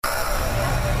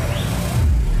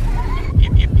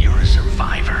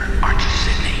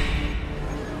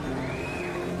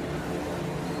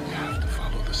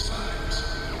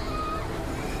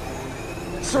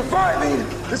Surviving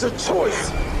is a choice.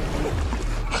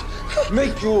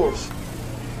 Make yours.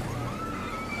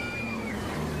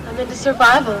 I'm into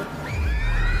survival.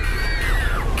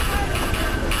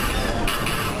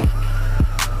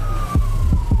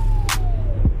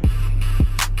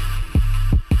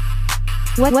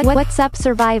 What's up,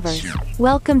 survivors?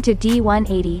 Welcome to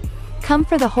D180. Come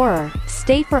for the horror,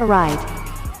 stay for a ride.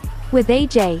 With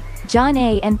AJ, John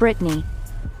A, and Brittany.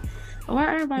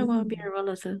 Why everybody want to be a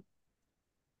relative?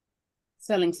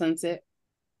 Selling Sunset.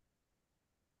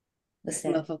 What's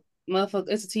that? Motherfucker,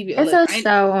 it's a TV. It's a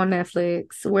show on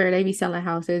Netflix where they be selling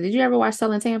houses. Did you ever watch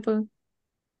Selling Tampa?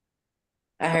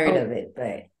 I heard of it,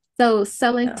 but so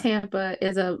Selling Tampa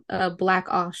is a black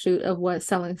offshoot of what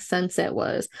Selling Sunset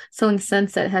was. Selling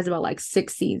Sunset has about like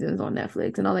 6 seasons on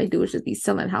Netflix, and all they do is just be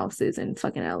selling houses in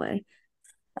fucking LA.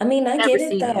 I mean, I get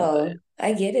it though.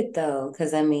 I get it though,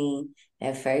 because I mean,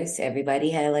 at first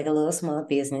everybody had like a little small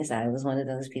business. I was one of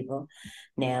those people.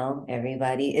 Now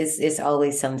everybody it's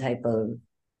always some type of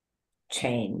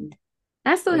trend.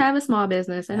 I still have a small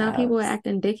business, and now people are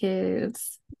acting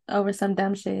dickheads over some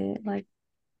dumb shit. Like,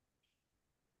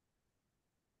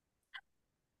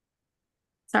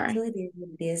 sorry. It is what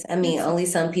it is. I mean, only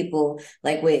some people,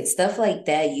 like with stuff like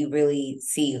that, you really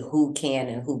see who can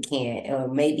and who can't,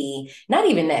 or maybe not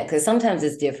even that, because sometimes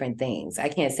it's different things. I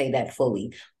can't say that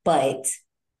fully, but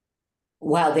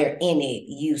while they're in it,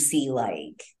 you see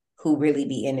like who really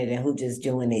be in it and who just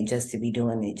doing it just to be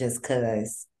doing it just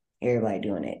because everybody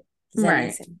doing it. Does that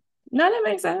make sense? No, that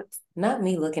makes sense. Not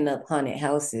me looking up haunted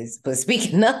houses, but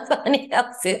speaking of haunted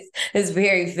houses, it's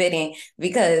very fitting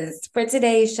because for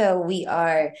today's show, we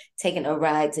are taking a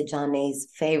ride to John A's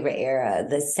favorite era,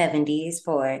 the 70s,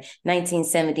 for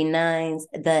 1979's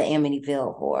The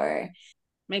Amityville Horror.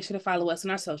 Make sure to follow us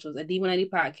on our socials at D180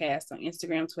 Podcast on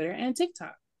Instagram, Twitter, and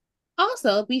TikTok.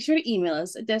 Also, be sure to email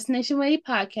us at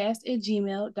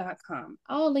destinationweddingpodcast@gmail.com.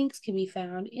 All links can be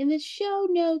found in the show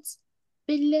notes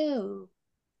below.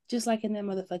 Just like in that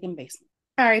motherfucking basement.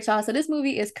 All right, y'all. So this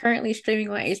movie is currently streaming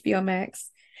on HBO Max,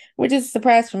 which is a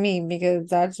surprise for me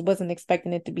because I just wasn't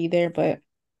expecting it to be there. But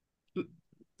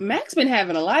Max been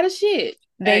having a lot of shit.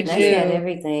 They do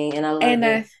everything, and I love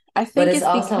it. I think but it's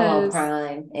also on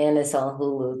Prime and it's on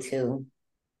Hulu too.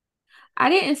 I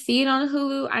didn't see it on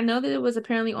Hulu. I know that it was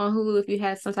apparently on Hulu if you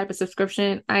had some type of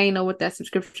subscription. I didn't know what that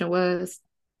subscription was.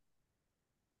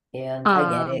 Yeah,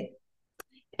 I get it.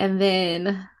 And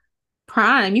then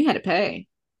Prime, you had to pay.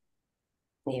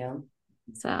 Yeah.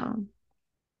 So,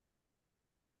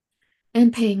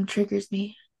 and paying triggers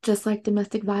me, just like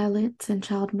domestic violence and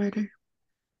child murder.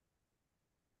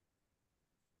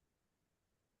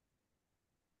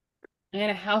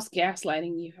 And a house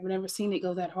gaslighting you. I've never seen it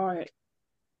go that hard.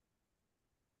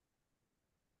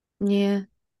 Yeah.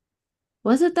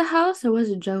 Was it the house or was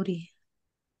it Jody?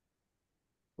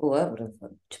 Whoever the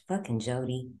fucking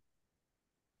Jody.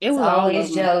 It was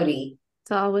always Jody.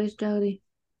 It's always Jody.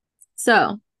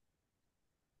 So,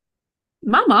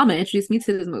 my mama introduced me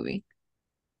to this movie.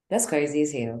 That's crazy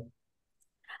as hell.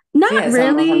 Not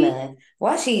really.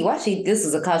 Why she, this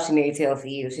was a cautionary tale for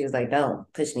you. She was like, don't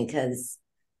push me because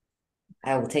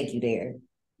I will take you there.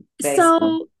 Basically.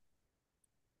 So,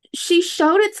 she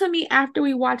showed it to me after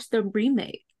we watched the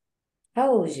remake.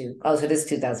 How old was you? Oh, so this is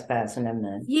 2005, so never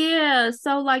mind. Yeah,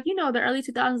 so like, you know, the early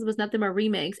 2000s was nothing but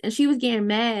remakes. And she was getting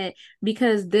mad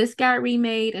because this got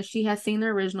remade and she has seen the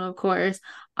original, of course.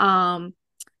 I've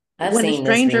When a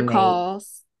Stranger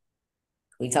Calls.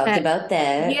 We talked about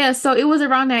that. Yeah, so it was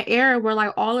around that era where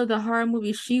like all of the horror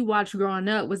movies she watched growing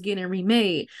up was getting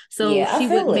remade. So she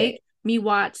would make me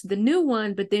watch the new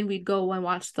one, but then we'd go and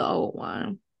watch the old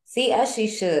one. See, as she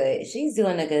should. She's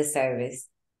doing a good service.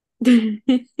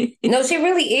 No, she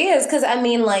really is. Because, I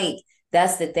mean, like,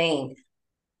 that's the thing.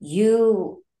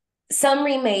 Some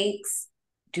remakes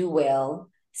do well,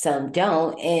 some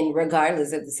don't. And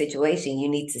regardless of the situation, you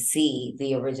need to see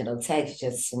the original text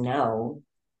just to know.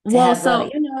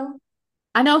 I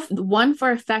know one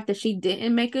for a fact that she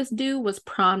didn't make us do was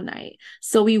Prom Night.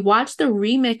 So we watched the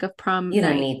remake of Prom Night. You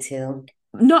don't need to.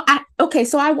 No,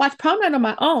 so I watched Prom Night on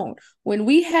my own when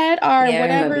we had our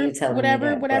whatever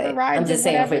rides. I'm just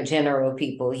saying for general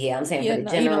people. Yeah, I'm saying for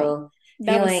the general.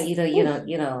 You don't.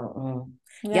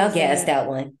 Y'all gassed that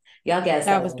one. Y'all gassed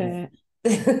that was one.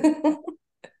 bad.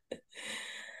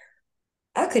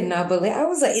 I could not believe. I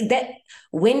was like that.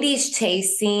 Wendy's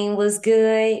chase scene was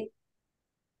good,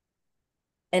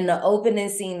 and the opening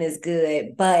scene is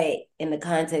good, but in the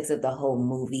context of the whole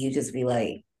movie, you just be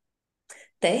like,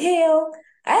 the hell?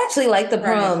 I actually like the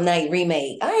Prom Night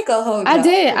remake. I ain't gonna hold you. I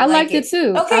did. I liked it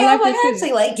too. Okay, I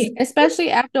actually like it.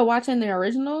 Especially after watching the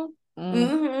original.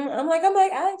 I'm like,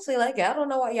 I actually like it. I don't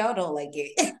know why y'all don't like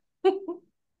it.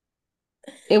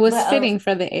 It was But fitting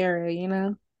for the era, you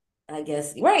know? I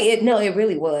guess right. It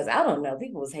really was. I don't know.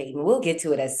 People was hating. We'll get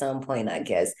to it at some point, I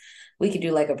guess. We could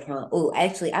do like a prom. Oh,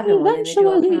 actually, I've been wanting to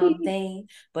do a prom Eventually. thing,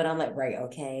 but I'm like, right,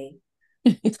 okay.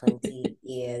 20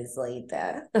 years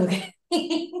later. Okay.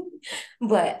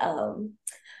 But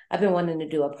I've been wanting to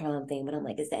do a prom thing, but I'm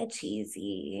like, is that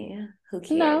cheesy? Who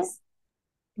No. cares?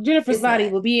 Jennifer's It's body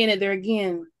not. will be in it there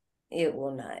again. It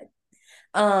will not.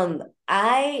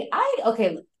 I okay,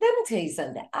 let me tell you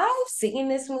something. I've seen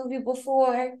this movie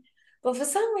before, but for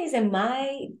some reason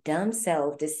my dumb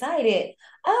self decided,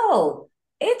 oh,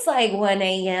 it's like 1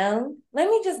 a.m. Let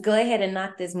me just go ahead and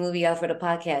knock this movie out for the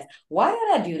podcast. Why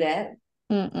did I do that?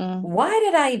 Mm-mm. Why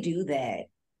did I do that?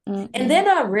 And Mm-mm. then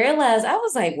I realized I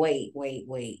was like, wait.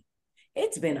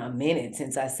 It's been a minute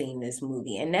since I seen this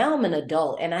movie. And now I'm an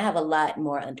adult and I have a lot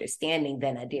more understanding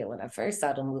than I did when I first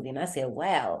saw the movie. And I said,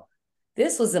 wow,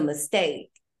 this was a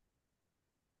mistake.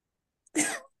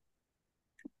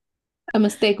 A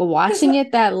mistake watching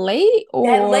it that late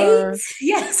That late? or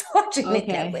Yes, watching it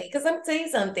that okay. late. Because I'm gonna tell you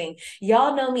something.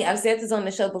 Y'all know me. I've said this on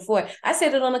the show before. I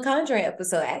said it on the Conjuring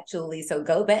episode, actually. So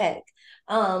go back.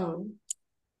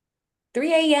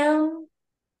 3 a.m.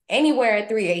 Anywhere at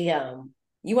 3 a.m.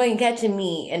 You ain't catching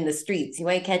me in the streets. You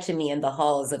ain't catching me in the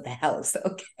halls of the house.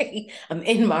 Okay. I'm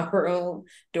in my room.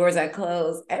 Doors are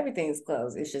closed. Everything's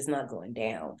closed. It's just not going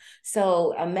down.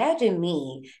 So imagine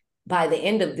me by the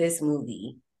end of this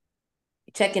movie,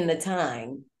 checking the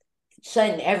time,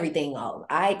 shutting everything off.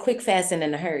 I quick, fast, and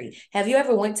in a hurry. Have you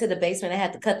ever went to the basement and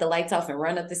had to cut the lights off and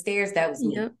run up the stairs? That was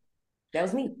me. Yep. That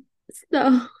was me.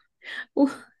 So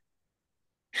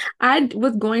I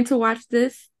was going to watch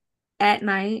this at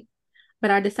night,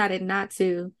 but I decided not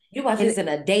to. You watch And this in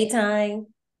a daytime.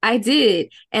 I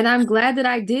did. And I'm glad that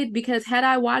I did because had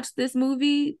I watched this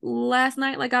movie last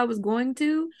night like I was going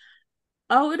to,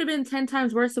 oh, it would have been 10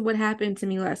 times worse of what happened to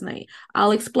me last night.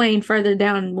 I'll explain further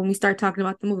down when we start talking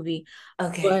about the movie.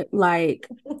 Okay. But like,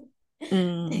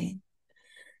 mm,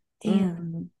 Damn.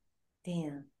 mm.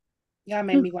 Damn. Y'all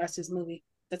made me watch this movie.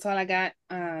 That's all I got.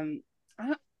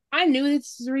 I knew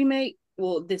this is a remake.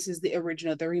 Well, this is the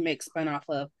original, the remake spun off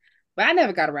of, but I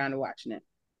never got around to watching it.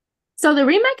 So the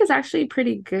remake is actually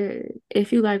pretty good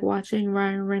if you like watching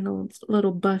Ryan Reynolds,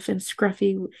 little buff and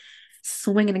scruffy,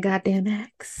 swinging a goddamn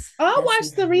axe. Oh, I That's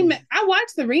watched the remake. I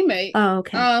watched the remake. Oh,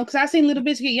 okay. Because I seen little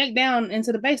bitch get yanked down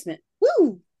into the basement.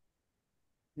 Woo!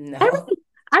 I no. really,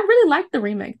 I really like the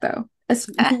remake though.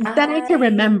 That I can I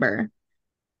remember.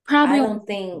 I Probably. don't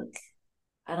think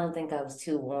I don't think I was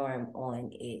too warm on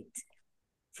it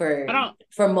I for don't.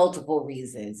 multiple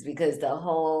reasons because the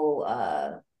whole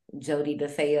Jody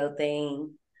DeFeo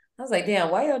thing, I was like, damn,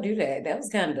 why y'all do that? That was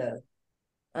kind of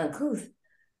uncouth.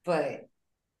 But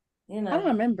you I don't know,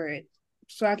 remember it,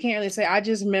 so I can't really say. I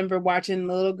just remember watching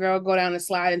the little girl go down and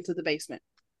slide into the basement.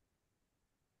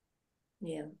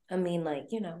 yeah. I mean, like,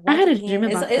 I watch had it a dream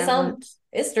again. about It's that on once.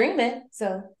 it's streaming.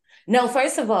 So no,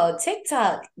 first of all,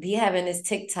 TikTok be having this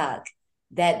TikTok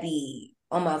that be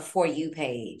on my For You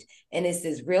page. And it's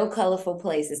this real colorful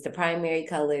place. It's the primary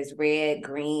colors, red,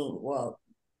 green. Well,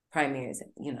 primaries,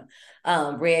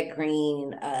 red,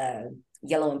 green,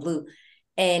 yellow, and blue.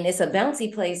 And it's a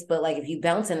bouncy place, but like if you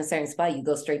bounce in a certain spot, you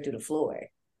go straight through the floor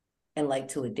and like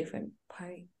to a different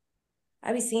part.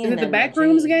 I be Is seeing it the that in my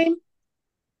Backrooms dream. game?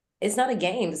 It's not a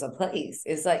game, it's a place.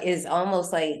 It's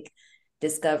almost like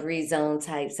Discovery Zone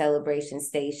type celebration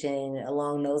station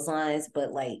along those lines,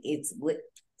 but like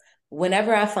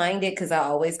whenever I find it, because I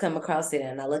always come across it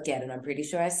and I look at it, I'm pretty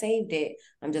sure I saved it.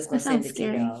 I'm just That gonna send sounds it to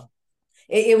scary. y'all.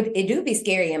 It do be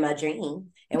scary in my dream.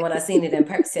 And when I seen it in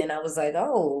person, I was like,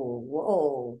 oh,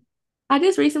 whoa. I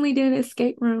just recently did an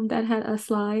escape room that had a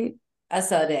slide. I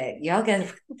saw that. It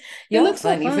Y'all looks so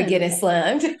funny for fun. getting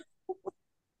slimed.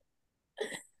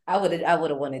 I would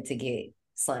have wanted to get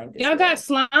slimed as Y'all got well.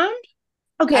 slimed?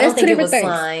 Okay, I don't that's two think it different was things.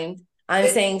 slimed. I'm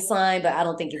saying slime, but I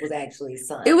don't think it was actually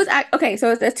It was slime. okay,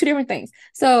 so that's two different things.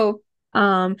 So,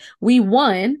 we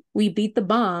won, we beat the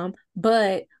bomb,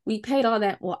 but we paid all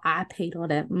that. Well, I paid all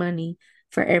that money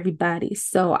for everybody,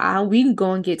 so we can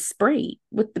go and get sprayed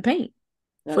with the paint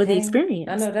for the Okay.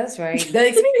 I experience. know that's right. The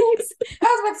experience. I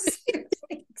was about to say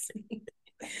the experience.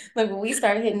 Like when we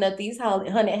start hitting up these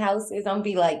haunted houses, I'm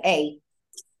be like, hey,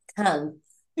 come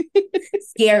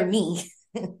scare me.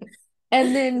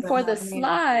 And then I'm for the not managing.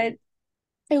 slide,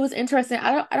 it was interesting.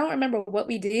 I don't remember what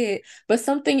we did, but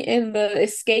something in the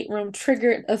escape room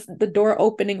triggered the door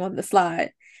opening on the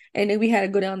slide, and then we had to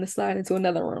go down the slide into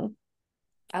another room.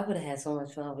 I would have had so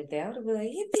much fun with that. I would have been like,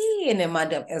 yippee. And then my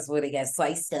dumb ass would have got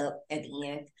sliced up at the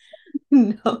end.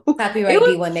 No. Copyright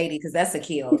D180, because that's a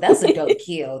kill. That's a dope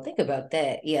kill. Think about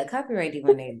that. Yeah, copyright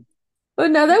D180.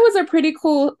 But no, that was a pretty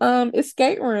cool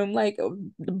escape room. Like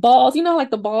the balls, like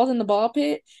the balls in the ball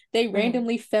pit, they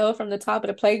randomly fell from the top of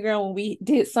the playground when we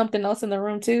did something else in the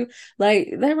room too.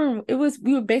 Like that room,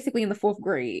 we were basically in the fourth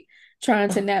grade trying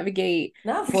to navigate.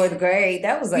 Not fourth grade.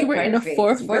 That was like we were perfect. in the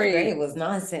fourth grade was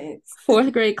nonsense.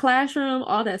 Fourth grade classroom,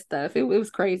 all that stuff. It was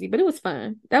crazy, but it was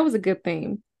fun. That was a good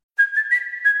theme.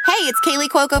 Hey, it's Kaylee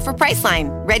Cuoco for Priceline.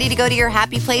 Ready to go to your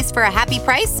happy place for a happy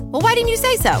price? Well, why didn't you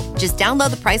say so? Just download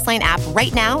the Priceline app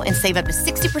right now and save up to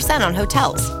 60% on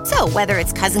hotels. So whether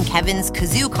it's Cousin Kevin's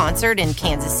Kazoo Concert in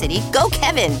Kansas City, go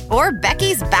Kevin, or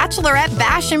Becky's Bachelorette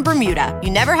Bash in Bermuda,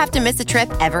 you never have to miss a trip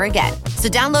ever again. So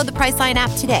download the Priceline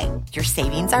app today. Your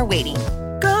savings are waiting.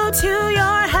 Go to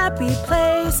your happy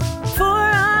place for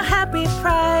a happy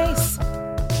price.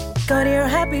 Go to your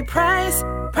happy price,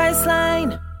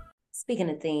 Priceline. Speaking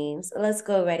of themes, let's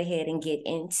go right ahead and get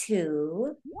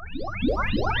into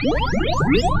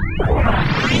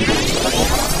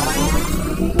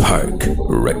Park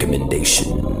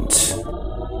recommendations.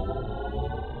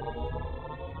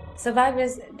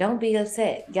 Survivors, don't be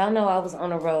upset. Y'all know I was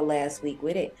on a roll last week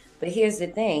with it, but here's the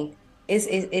thing: it's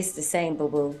the same, boo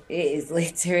boo. It is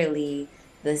literally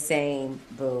the same,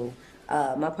 boo.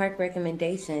 My park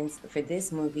recommendations for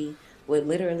this movie would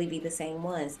literally be the same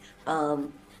ones.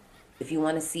 If you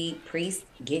want to see priests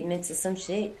getting into some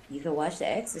shit, you can watch The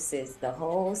Exorcist, the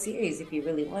whole series, if you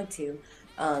really want to.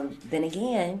 Then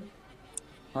again,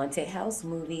 haunted house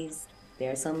movies,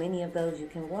 there are so many of those you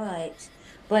can watch.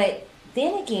 But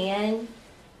then again,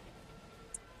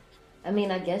 I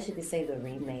mean, I guess you could say the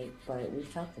remake, but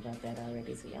we've talked about that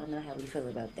already, so y'all know how we feel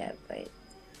about that. But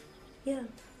yeah,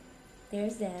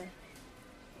 there's that.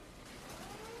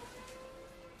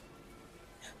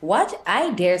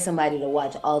 I dare somebody to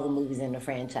watch all the movies in the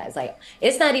franchise. Like,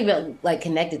 it's not even like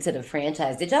connected to the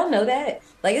franchise. Did y'all know that?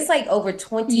 Like, it's like over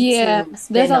 22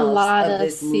 there's a lot of of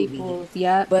this sequels. movie.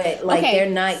 Yeah, but like okay, they're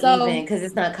not even, because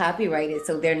it's not copyrighted,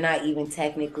 so they're not even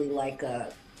technically like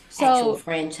a actual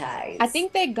franchise. I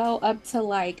think they go up to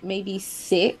like maybe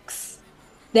 6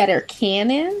 that are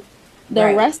canon.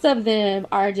 The rest of them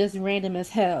are just random as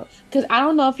hell. Because I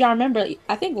don't know if y'all remember,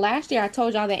 I think last year I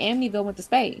told y'all that Amityville went to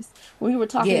space. We were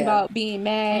talking about being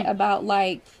mad about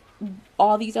like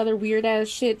all these other weird ass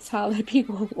shits, how like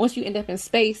people, once you end up in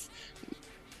space,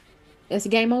 it's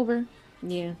game over.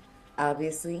 Yeah.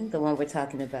 Obviously, the one we're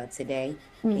talking about today.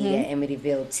 Yeah,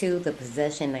 Amityville 2, The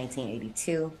Possession,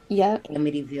 1982. Yep.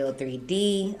 Amityville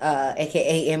 3D,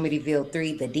 aka Amityville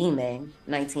 3, The Demon,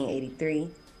 1983.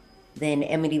 Then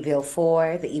Amityville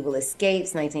 4, The Evil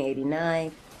Escapes,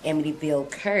 1989.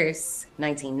 Amityville Curse,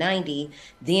 1990.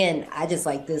 Then I just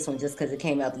like this one just because it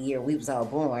came out the year we was all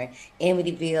born.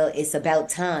 Amityville, It's About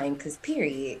Time, because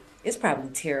period. It's probably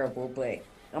terrible, but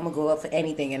I'm going to go up for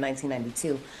anything in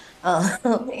 1992.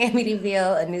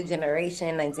 Amityville, A New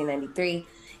Generation, 1993.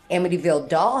 Amityville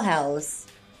Dollhouse,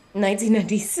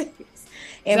 1996.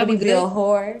 Amityville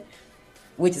Horror,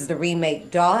 which is the remake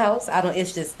Dollhouse.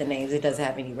 It's just the names. It doesn't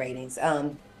have any ratings.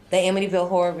 The Amityville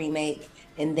Horror remake,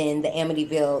 and then the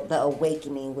Amityville The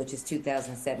Awakening, which is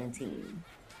 2017.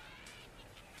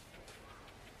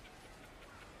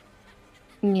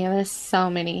 Yeah, there's so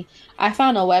many. I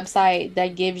found a website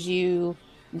that gives you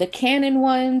the canon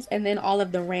ones and then all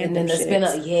of the random and then the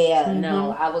shits. spin-off.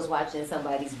 No, I was watching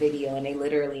somebody's video and they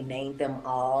literally named them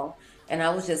all. And I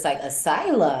was just like,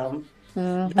 Asylum,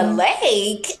 the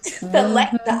lake,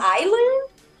 the island.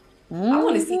 I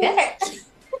want to see that.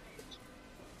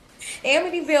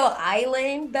 Amityville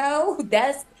Island, though,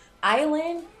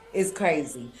 island is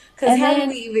crazy. Because how did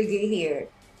we even get here?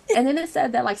 And then it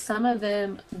said that like some of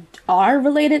them are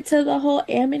related to the whole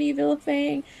Amityville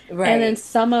thing. Right. And then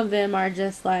some of them are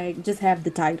just have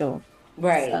the title.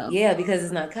 Right. So. Yeah, because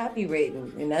it's not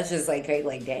copywritten. And that's just like great,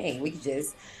 like, dang, we can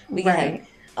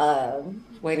have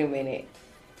wait a minute.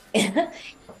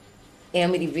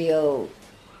 Amityville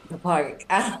the park.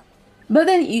 But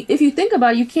then if you think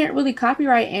about it, you can't really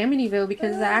copyright Amityville because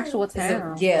it's an actual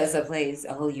town. It's a place.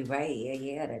 Oh, you're right.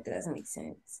 Yeah, that does make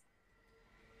sense.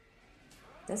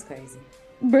 That's crazy.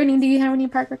 Brittany, do you have any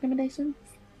park recommendations?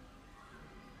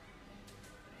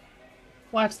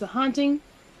 Watch The Haunting,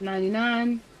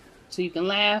 99, so you can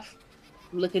laugh.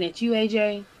 I'm looking at you,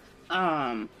 AJ.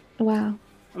 Wow. I'm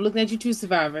looking at you too,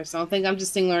 Survivors. I don't think I'm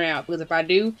just singling her out, because if I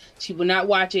do, she will not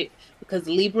watch it, because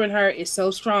the Libra in her is so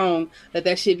strong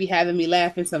that shit be having me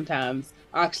laughing sometimes.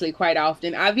 Actually, quite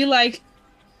often. I'd be like,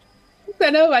 I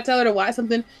know if I tell her to watch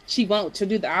something, she won't. She'll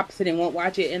do the opposite and won't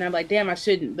watch it. And I'm like, damn, I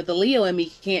shouldn't. But the Leo in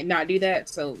me can't not do that.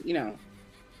 So,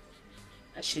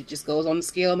 that shit just goes on the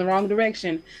scale in the wrong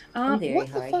direction. I'm very What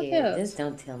the fuck hard-headed. else? Just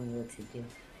don't tell me what to do.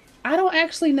 I don't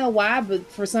actually know why, but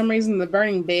for some reason, the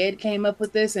burning bed came up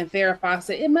with this, and Farrah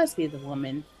Fawcett, it must be the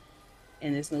woman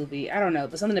in this movie. I don't know,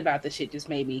 but something about this shit just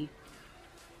made me.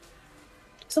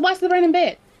 So watch the burning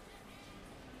bed.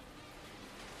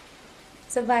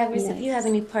 Survivors, if you have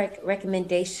any park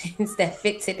recommendations that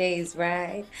fit today's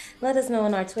ride, let us know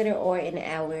on our Twitter or in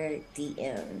our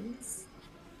DMs.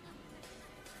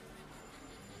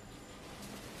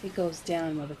 It goes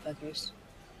down, motherfuckers.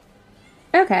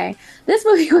 Okay, this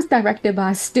movie was directed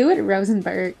by Stuart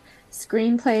Rosenberg,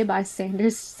 screenplay by Sander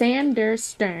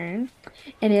Stern,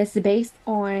 and is based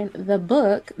on the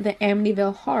book The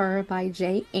Amityville Horror by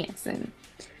Jay Anson.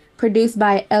 Produced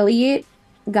by Elliot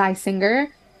Geisinger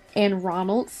and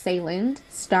Ronald Sayland,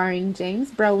 starring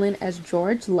James Brolin as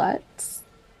George Lutz.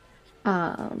 There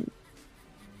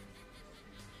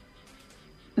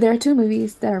are 2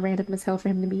 movies that are random as hell for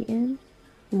him to be in.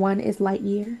 One is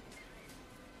Lightyear,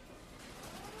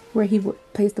 where he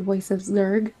plays the voice of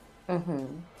Zurg,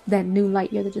 that new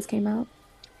Lightyear that just came out,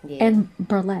 and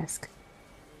Burlesque.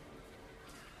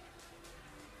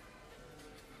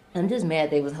 I'm just mad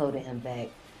they was holding him back.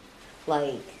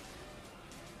 Like,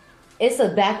 it's a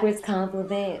backwards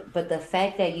compliment, but the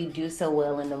fact that you do so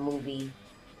well in the movie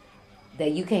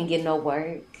that you can't get no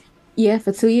work. Yeah,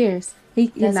 for 2 years. He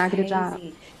did not get a job.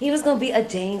 He was going to be a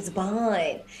James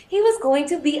Bond. He was going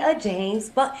to be a James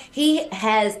Bond. He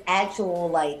has actual,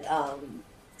 like,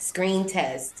 screen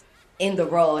test in the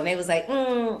role. And they was like,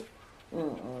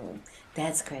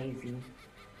 that's crazy.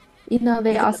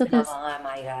 They also...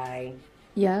 my guy.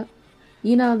 Yep.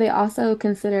 They also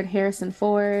considered Harrison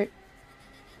Ford,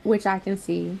 which I can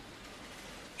see.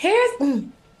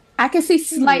 I can see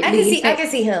slightly. I can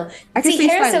see him.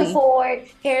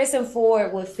 Harrison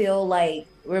Ford would feel like,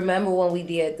 remember when we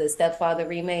did the Stepfather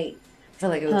remake? I feel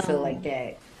like it would feel like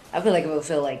that. I feel like it would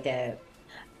feel like that.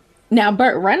 Now,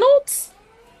 Burt Reynolds?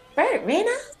 I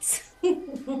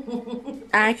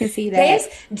can see that.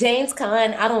 James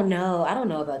Caan, I don't know. I don't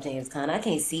know about James Caan. I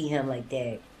can't see him like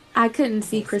that. I couldn't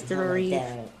see Christopher Reeve.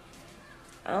 I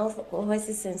don't know what's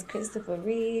it since Christopher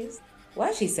Reeves.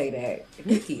 Why'd she say that?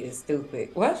 Nikki is stupid.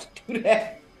 Why'd she do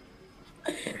that?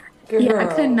 Girl.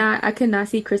 Yeah, I could not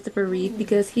see Christopher Reeve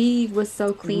because he was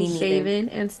so clean shaven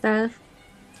and stuff.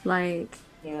 Like,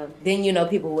 yeah. Then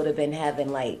people would have been having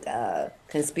like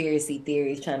conspiracy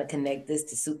theories trying to connect this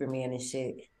to Superman and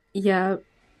shit. Yeah,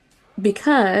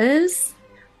 because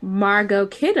Margot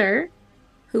Kidder,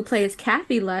 who plays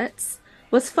Kathy Lutz,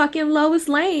 was fucking Lois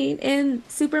Lane in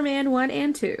Superman 1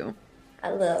 and 2. I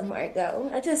love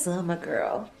Margot. I just love my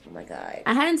girl. Oh my God.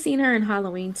 I hadn't seen her in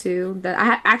Halloween 2.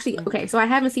 So I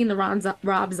haven't seen the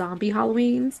Rob Zombie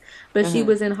Halloweens, but she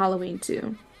was in Halloween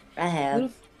 2. I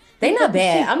have. They not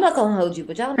bad. I'm not gonna hold you,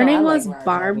 but y'all know her name was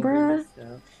Barbara. Movies,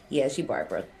 so. Yeah, she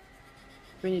Barbara.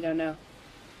 Really don't know.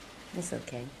 It's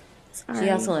okay. Sorry. She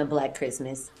also in Black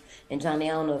Christmas. And Johnny,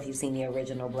 I don't know if you've seen the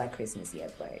original Black Christmas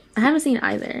yet, but I haven't seen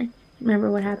either. Remember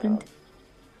what happened?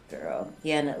 Girl.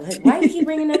 Yeah, no. Why you keep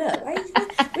bringing it up?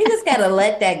 We just gotta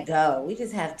let that go. We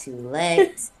just have to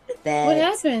let that What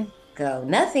happened? Go.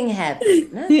 Nothing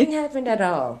happened. Nothing happened at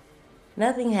all.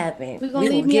 Nothing happened. We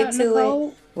gonna get to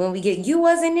it when we get. You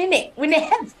wasn't in it when it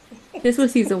happened. This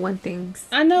was season 1 things.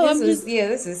 I know. This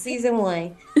is season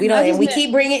 1. We don't. And we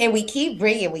keep bringing, and we keep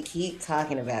bringing. We keep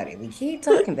talking about it. We keep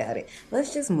talking about it.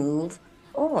 Let's just move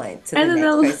on to the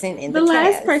next person in the cast. The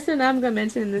last person I'm gonna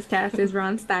mention in this cast is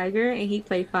Ron Steiger, and he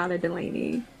played Father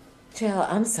Delaney. Child,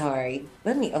 I'm sorry.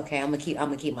 I'm gonna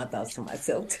keep my thoughts to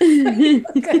myself too.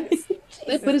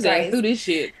 Let's put his ass through this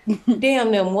shit.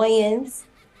 Damn them Wayans.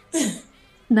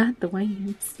 Not the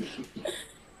Wayans.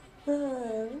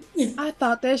 I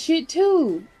thought that shit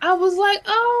too. I was like,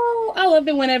 oh, I love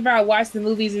it whenever I watch the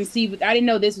movies and see, but I didn't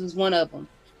know this was one of them.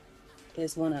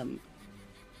 It's one of them.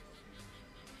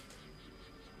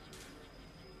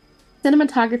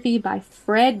 Cinematography by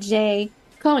Fred J.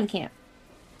 Cohenkamp.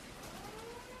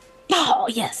 Oh,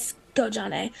 yes. Go,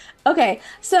 John A. Okay,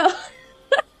 so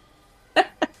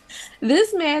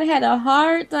this man had a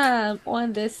hard time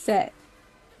on this set.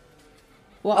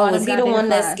 Well, was he the one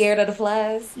that's scared of the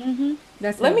flies? Mm-hmm.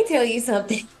 Let me tell you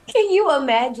something. Can you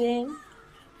imagine?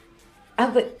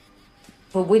 But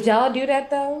would y'all do that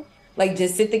though? Like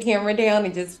just sit the camera down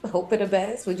and just hope for the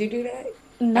best? Would you do that?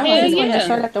 No, I just wanted to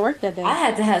start at the work that day. I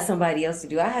had to have somebody else to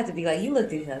do. I had to be like, you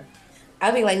looked at him.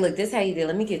 I'd be like, look, this is how you do.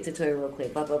 Let me get to tutorial real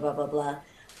quick. Blah, blah, blah, blah, blah.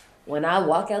 When I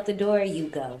walk out the door, you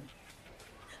go.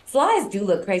 Flies do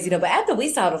look crazy though, but after we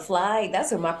saw the fly,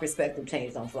 that's when my perspective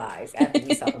changed on flies. After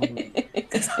we saw the movie,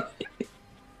 'cause I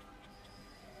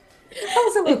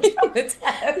was a little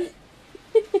traumatized.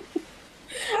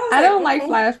 I don't like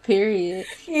flies, period.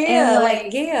 And Yeah,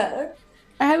 like yeah.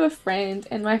 I have a friend,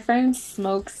 and my friend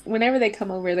smokes. Whenever they come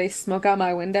over, they smoke out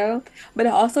my window. But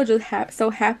it also just so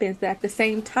happens that at the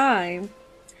same time,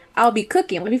 I'll be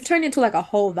cooking. Like, we've turned into like a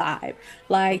whole vibe.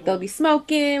 Like, they'll be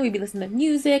smoking, we'd be listening to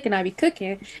music, and I'd be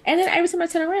cooking. And then every time I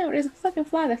turn around, there's a fucking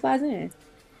fly that flies in.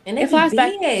 And they It flies be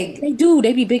back. big. They do.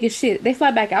 They be big as shit. They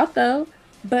fly back out though.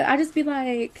 But I just be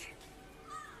like,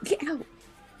 get out.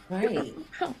 Right.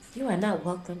 You are not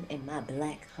welcome in my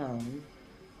black home.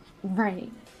 Right.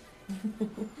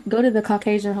 Go to the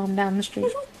Caucasian home down the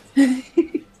street.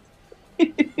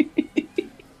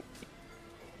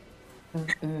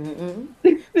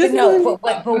 But no,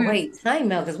 but wait,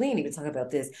 time out, because we ain't even talk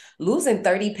about this. Losing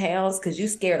 30 pounds because you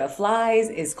scared of flies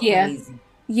is crazy.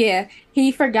 Yeah,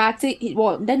 he forgot to eat.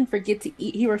 Well, didn't forget to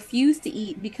eat. He refused to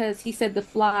eat because he said the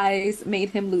flies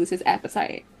made him lose his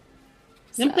appetite.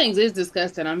 Them things is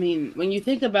disgusting. I mean, when you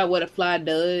think about what a fly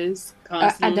does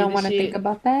constantly, I don't want to think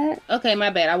about that. Okay, my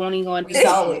bad. I won't even go into We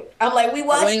saw it. I'm like, we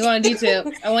watched I won't even go in detail.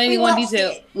 I won't even go in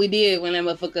detail. it. We did when that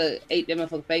motherfucker ate that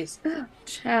motherfucker face.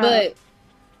 Child. But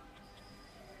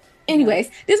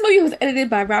anyways, this movie was edited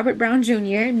by Robert Brown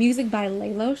Jr., music by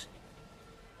Lalo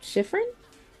Schifrin.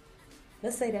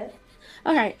 Let's say that.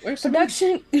 All right.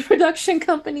 Production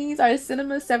companies are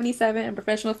Cinema 77 and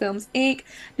Professional Films Inc.,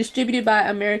 distributed by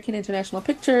American International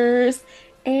Pictures,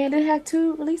 and it had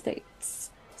 2 release dates.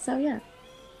 So yeah.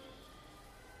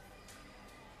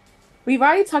 We've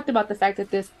already talked about the fact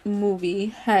that this movie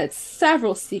had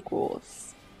several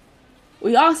sequels.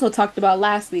 We also talked about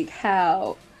last week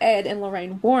how Ed and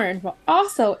Lorraine Warren were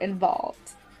also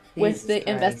involved with the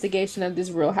investigation of this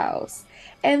real house,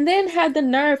 and then had the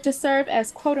nerve to serve as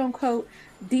quote-unquote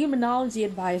demonology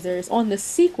advisors on the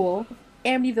sequel,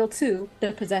 Amityville 2,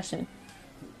 The Possession.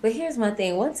 But here's my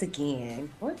thing. Once again,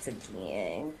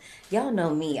 y'all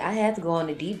know me. I had to go on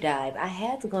a deep dive.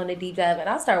 And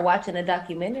I start watching the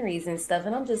documentaries and stuff,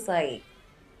 and I'm just like,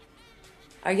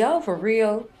 are y'all for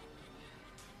real?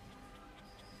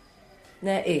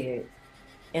 Now, Ed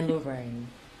and Lorraine,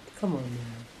 come on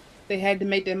now. They had to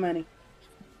make their money.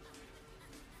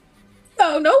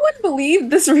 No one believed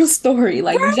this real story.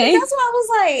 Like, right, James, that's what I was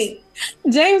like.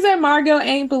 James and Margot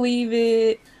ain't believe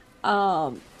it.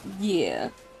 Yeah.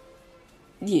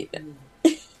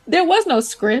 There was no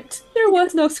script.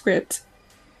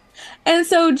 And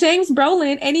so James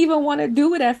Brolin ain't even want to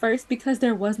do it at first because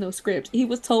there was no script. He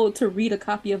was told to read a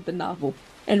copy of the novel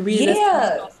and read it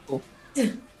as possible.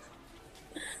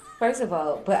 First of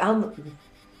all, but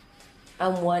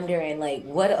I'm wondering, like,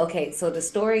 what, okay, so the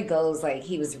story goes, like,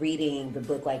 he was reading the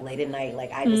book, like, late at night,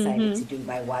 like I decided to do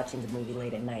by watching the movie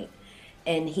late at night.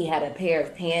 And he had a pair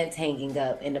of pants hanging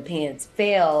up, and the pants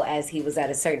fell as he was at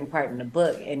a certain part in the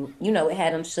book. And, you know, it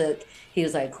had him shook. He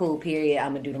was like, cool, period,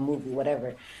 I'm gonna do the movie,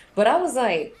 whatever. But I was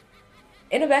like,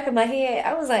 in the back of my head,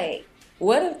 I was like,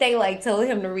 what if they, like, told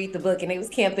him to read the book and they was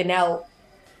camping out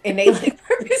and they, like,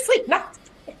 purposely knocked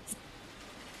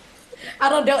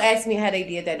don't ask me how they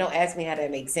did that. Don't ask me how that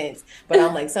makes sense. But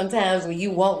I'm like, sometimes when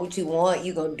you want what you want,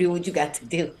 you gonna do what you got to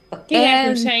do. He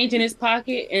had some change in his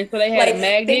pocket, and so they had a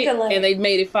magnet, and they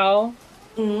made it fall.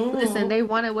 Mm-hmm. Listen, they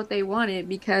wanted what they wanted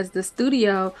because the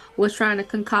studio was trying to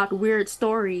concoct weird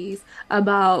stories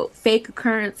about fake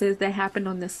occurrences that happened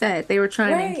on the set. They were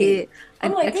trying to get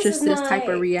an exorcist type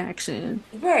of reaction.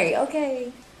 Right,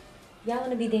 okay. Y'all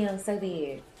want to be damn so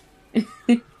bad.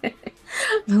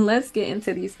 But let's get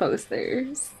into these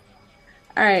posters.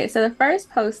 All right, so the first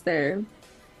poster,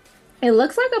 it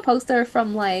looks like a poster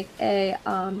from like a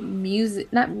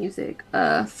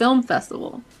film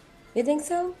festival. You think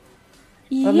so?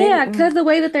 Yeah, because the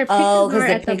way that they're pictures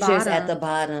because the pictures at the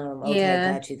bottom. Okay,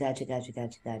 yeah.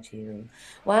 Got you.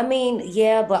 Well, I mean,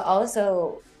 yeah, but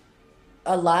also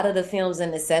a lot of the films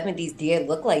in the 70s did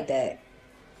look like that.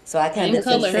 So I kind of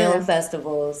think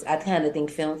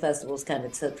film festivals kind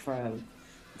of took from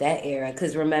that era.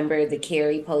 Because remember the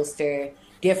Carrie poster,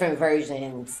 different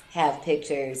versions have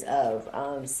pictures of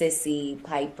Sissy,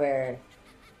 Piper,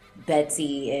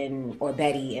 Betty, and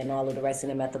all of the rest of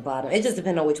them at the bottom. It just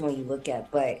depends on which one you look at.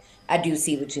 But I do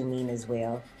see what you mean as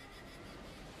well.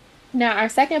 Now, our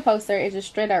second poster is just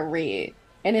straight up red.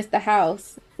 And it's the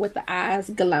house with the eyes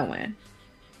glowing.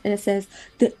 And it says,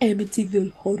 the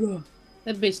Amityville Horror.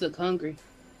 That bitch look hungry.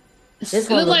 This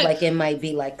one looks like it might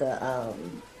be like a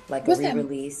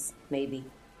re-release, maybe.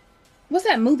 What's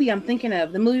that movie I'm thinking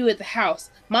of? The movie with the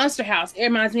house, Monster House. It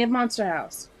reminds me of Monster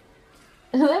House.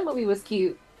 That movie was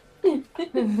cute.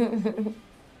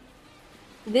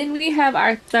 Then we have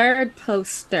our third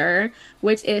poster,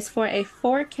 which is for a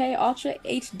 4K Ultra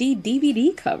HD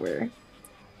DVD cover.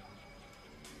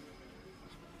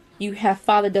 You have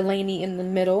Father Delaney in the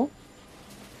middle.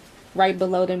 Right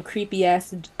below them creepy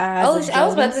ass eyes. Oh, I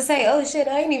was about to say, oh shit,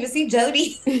 I didn't even see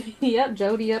Jody. Yep,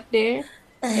 Jody up there.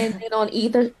 And then on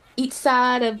each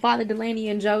side of Father Delaney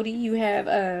and Jody, you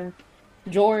have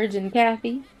George and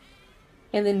Kathy.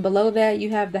 And then below that, you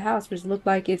have the house, which looked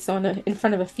like it's in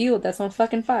front of a field that's on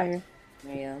fucking fire.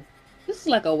 Yeah. This is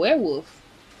like a werewolf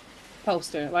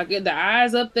poster. Like the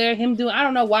eyes up there, him doing, I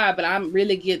don't know why, but I'm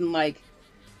really getting like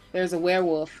there's a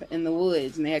werewolf in the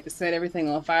woods and they had to set everything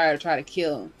on fire to try to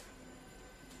kill him.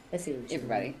 Let's see what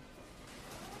Everybody.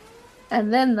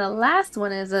 And then the last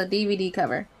one is a DVD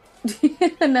cover.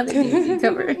 Another DVD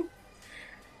cover.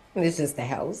 It's just the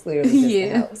house, literally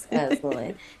just the house. That's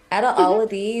one. Out of all of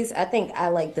these, I think I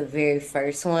like the very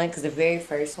first one, because the very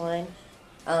first one,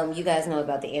 you guys know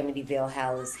about the Amityville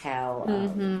house, how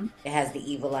it has the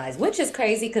evil eyes, which is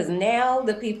crazy because now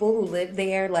the people who live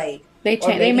there, like,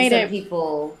 they made it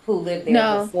people who lived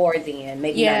there before then,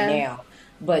 maybe not now,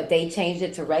 but they changed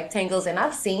it to rectangles, and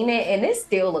I've seen it, and it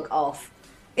still look off.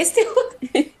 It still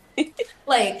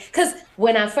like, because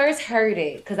when I first heard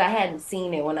it, because I hadn't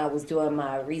seen it when I was doing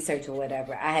my research or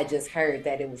whatever, I had just heard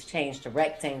that it was changed to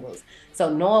rectangles.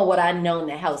 So knowing what I known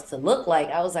the house to look like,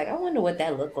 I was like, I wonder what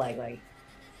that looked like. Like,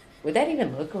 would that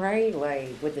even look right? Like,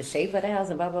 with the shape of the house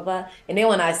and blah, blah, blah. And then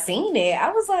when I seen it,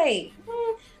 I was like,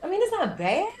 I mean, it's not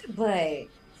bad, but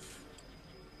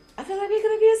I feel like we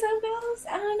could have used something else.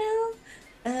 I don't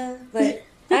know. But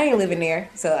I ain't living there,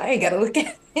 so I ain't got to look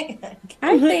at it.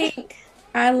 I think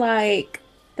I like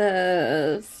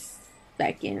the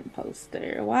second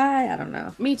poster. Why? I don't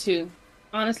know. Me too.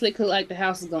 Honestly, because like the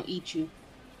house is going to eat you.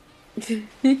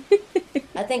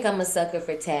 I think I'm a sucker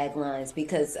for taglines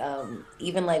because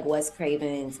even like Wes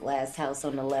Craven's Last House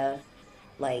on the Left,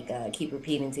 like keep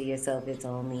repeating to yourself, it's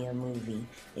only a movie.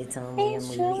 It's only a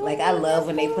movie. Like I love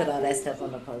when they put all that stuff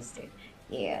on the poster.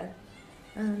 Yeah.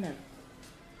 I don't know.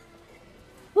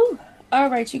 Whew. All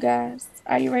right, you guys.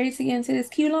 Are you ready to get into this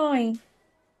queue line?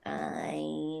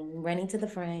 I'm running to the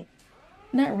front.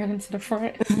 Not running to the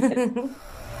front.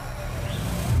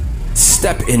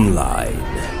 Step in line.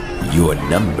 Your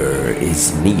number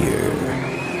is near.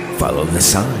 Follow the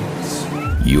signs.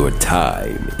 Your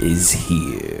time is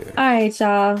here. All right,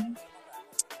 y'all.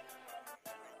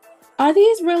 Are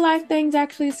these real life things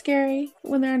actually scary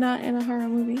when they're not in a horror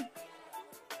movie?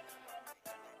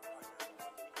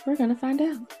 We're gonna find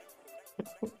out.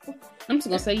 I'm just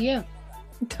gonna say yeah.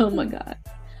 Oh my god.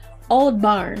 Old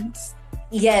barns.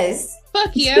 Yes.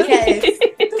 Fuck yeah. Yes.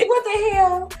 What the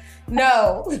hell?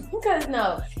 No. Because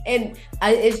no. And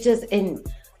it's just, and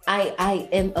I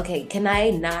am, okay, can I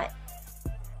not,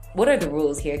 what are the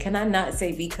rules here? Can I not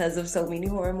say because of so many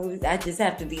horror movies? I just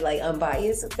have to be like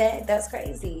unbiased with that? That's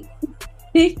crazy.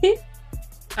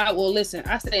 Well, listen,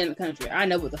 I stay in the country. I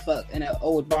know what the fuck an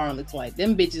old barn looks like.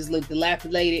 Them bitches look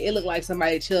dilapidated. It look like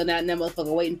somebody chilling out in that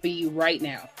motherfucker waiting for you right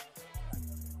now.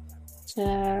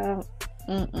 Child.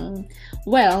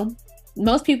 Well,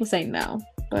 most people say no,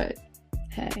 but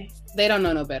hey. They don't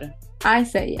know no better. I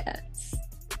say yes.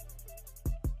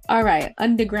 All right,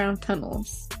 underground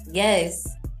tunnels. Yes.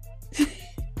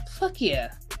 Fuck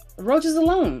yeah. Roaches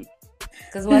alone.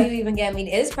 Because why you even got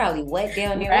me? It's probably wet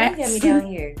down there. Why you got me down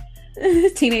here?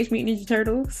 Teenage Mutant Ninja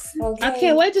Turtles. Okay. I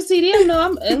can't wait to see them. No,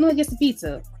 I'm gonna get some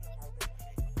pizza.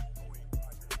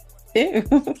 Ew.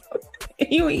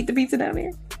 You want to eat the pizza down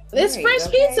there? It's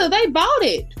fresh pizza. They bought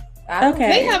it. Okay.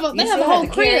 They have a whole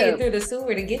crib through the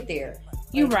sewer to get there.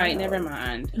 You're right. Never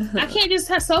mind. I can't just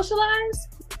socialize.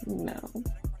 No.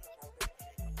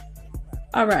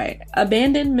 All right.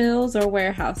 Abandoned mills or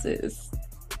warehouses.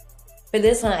 For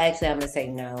this one, actually, I'm gonna say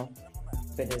no.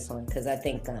 For this one, because I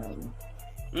think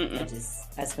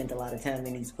I spent a lot of time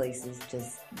in these places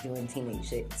just doing teenage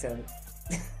shit. So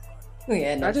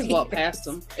yeah, no, I just walked past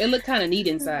them. It looked kind of neat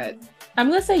inside. I'm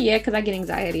gonna say yeah because I get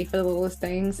anxiety for the littlest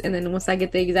things, and then once I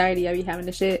get the anxiety, I be having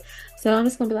the shit. So I'm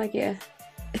just gonna be like, yeah.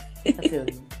 I feel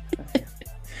you.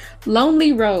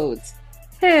 Lonely roads.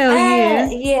 Hell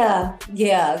yeah.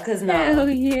 Yeah. Because no. Hell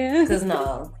yeah. Because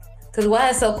no. Because why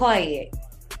it's so quiet?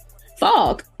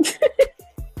 Fog.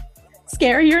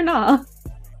 Scary or not?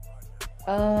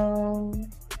 I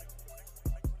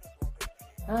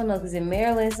don't know, because in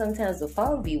Maryland, sometimes the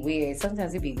fog be weird.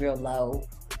 Sometimes it be real low.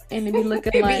 And it be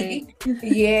looking like...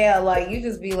 Yeah, like, you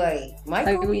just be like,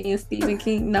 Michael? Like we in Stephen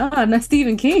King. Nah, not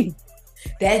Stephen King.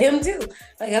 That him too.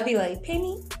 Like, I'll be like,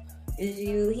 Penny, is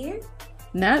you here?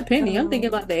 Not Penny. I'm thinking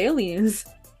about the aliens.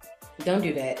 Don't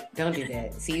do that. Don't do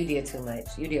that. See, you did too much.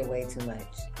 You did way too much.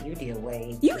 You did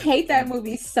way. You hate that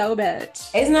movie so much.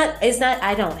 It's not.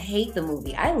 I don't hate the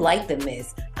movie. I like the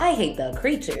mist. I hate the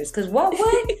creatures. Cause what?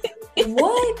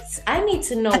 What? I need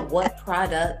to know what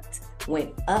product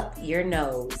went up your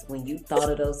nose when you thought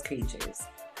of those creatures.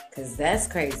 Cause that's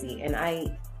crazy. And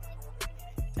I'm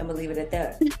gonna leave it at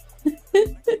that.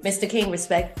 Mr. King,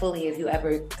 respectfully, if you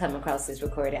ever come across this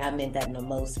recording, I meant that in the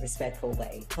most respectful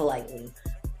way, politely.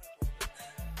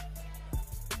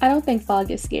 I don't think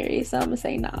fog is scary, so I'm gonna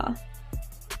say nah.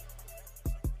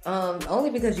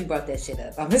 Only because you brought that shit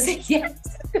up. I'm gonna say yes.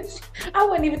 I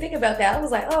wouldn't even think about that. I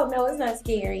was like, oh no, it's not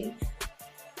scary.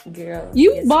 Girl.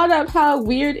 You brought up how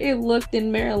weird it looked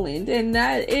in Maryland, and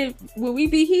that when we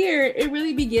be here, it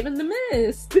really be giving the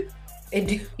mist.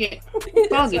 Yeah.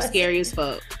 Fog is scary as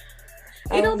fuck.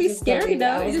 It don't be scary though.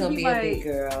 I was It just gonna be be a like, big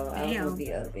girl. I was damn. gonna be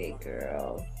a big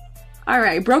girl. All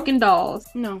right, broken dolls.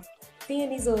 No. Seeing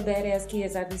these little badass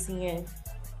kids I be seeing,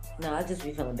 no, I just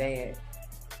be feeling bad.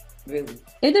 Really.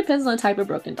 It depends on the type of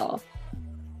broken doll.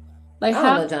 Like I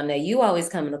don't know, John. You always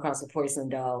coming across a porcelain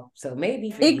doll, so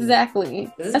maybe for exactly.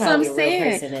 That's what I'm probably a real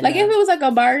saying. person Like if it was like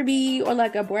a Barbie or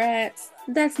like a Bratz,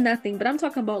 that's nothing. But I'm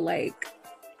talking about like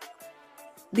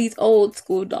these old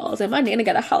school dolls, and my nana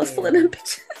got a house full of them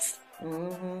bitches.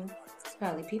 Mm-hmm. There's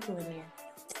probably people in there.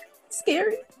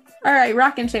 Scary. All right,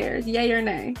 rocking chairs. Yay or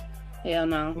nay? Hell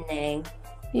no. Nay.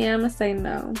 Yeah, I'm gonna say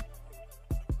no.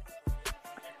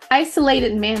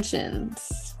 Isolated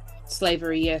mansions.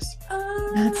 Slavery, yes.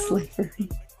 Not slavery.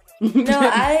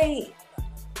 No,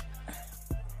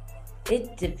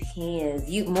 it depends.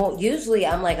 Usually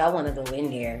I'm like, I want to go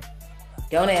in there.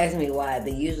 Don't ask me why,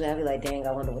 but usually I'll be like, dang,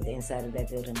 I wonder what the inside of that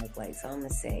building look like. So I'm gonna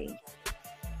say,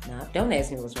 no. Don't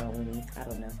ask me what's wrong with me. I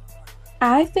don't know.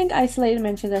 I think isolated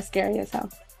mansions are scary as hell.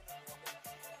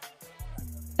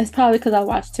 It's probably because I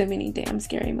watched too many damn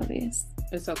scary movies.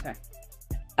 It's okay.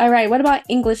 All right, what about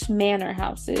English manor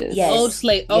houses? Yes. Old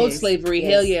slavery.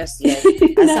 Yes. Hell yes. Yes.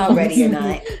 I saw Ready or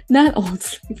Not. Not old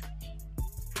slavery.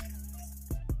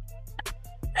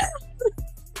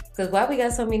 Because why we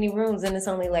got so many rooms and it's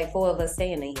only like 4 of us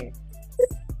staying in here?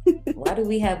 Why do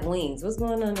we have wings? What's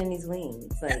going on in these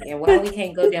wings? Like, and why we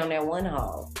can't go down that one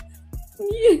hall?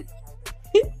 Yeah.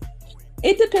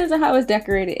 It depends on how it's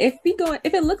decorated. If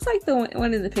it looks like the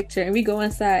one in the picture and we go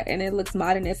inside and it looks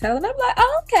modern as hell, and I'm like,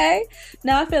 oh, okay.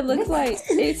 Now if it looks like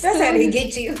it's that's how they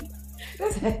get you.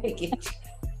 That's how they get you.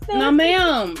 No,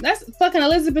 ma'am. That's fucking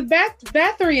Elizabeth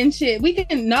Bathory and shit. We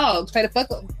can try to fuck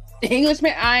up.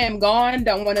 Englishman, I am gone.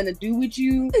 Don't want nothing to do with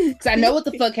you. Because I know what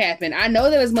the fuck happened. I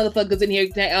know there was motherfuckers in here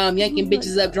yanking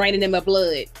bitches up, draining them of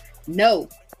blood. No.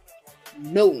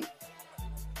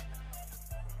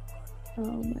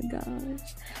 Oh my gosh.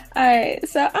 Alright,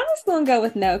 so I'm just gonna go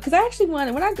with no, because I actually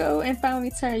when I go and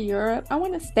finally turn Europe, I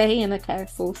want to stay in a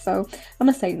castle, so I'm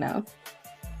gonna say no.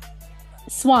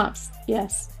 Swamps,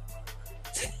 yes.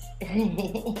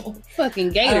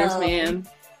 Fucking gators, man.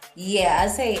 Yeah, I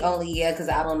say only because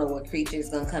I don't know what creature's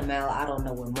gonna come out. I don't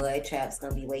know what mud trap's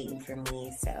gonna be waiting for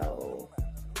me, so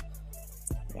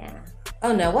yeah.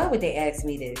 Oh no, why would they ask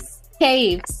me this?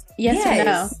 Caves, yes or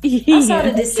no? I saw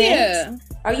The Descent. Yeah.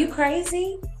 Are you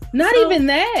crazy? Not even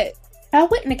that. I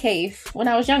went in a cave when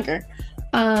I was younger.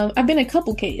 I've been in a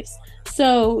couple caves.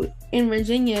 So in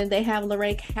Virginia, they have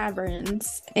Luray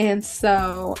Caverns, and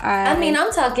so I'm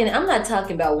not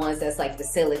talking about ones that's like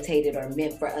facilitated or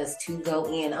meant for us to go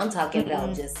in. I'm talking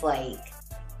about just like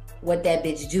what that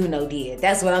bitch Juno did.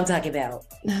 That's what I'm talking about.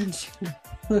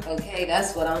 Okay,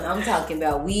 that's what I'm talking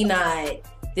about.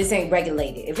 This ain't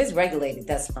regulated. If it's regulated,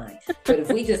 that's fine. But if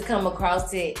we just come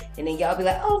across it and then y'all be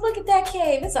like, oh, look at that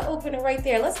cave. It's an opening right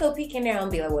there. Let's go peek in there and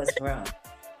be like, what's wrong?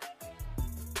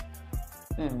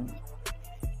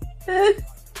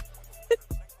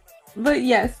 But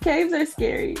yes, caves are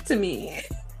scary to me.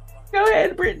 Go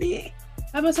ahead, Brittany.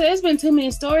 I'm gonna say there's been too many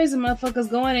stories of motherfuckers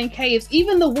going in caves,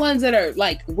 even the ones that are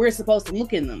like we're supposed to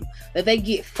look in them, that they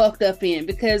get fucked up in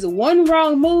because one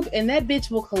wrong move and that bitch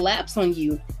will collapse on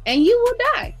you and you will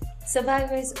die.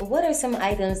 Survivors, what are some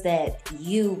items that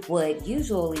you would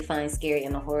usually find scary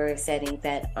in a horror setting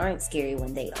that aren't scary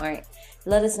when they aren't?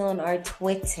 Let us know on our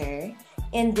Twitter.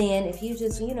 And then if you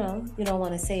just, you don't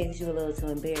want to say it because you're a little too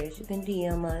embarrassed, you can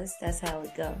DM us. That's how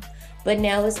it goes. But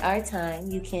now it's our time.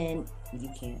 You can.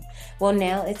 Well,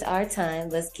 now it's our time.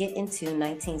 Let's get into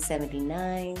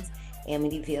 1979's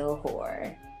Amityville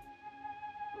Horror.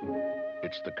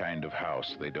 It's the kind of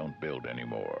house they don't build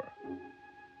anymore.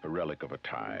 A relic of a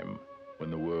time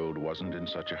when the world wasn't in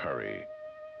such a hurry.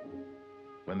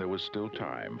 When there was still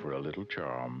time for a little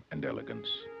charm and elegance.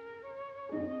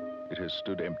 It has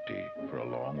stood empty for a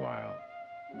long while.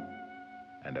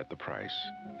 And at the price,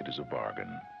 it is a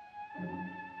bargain.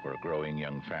 For a growing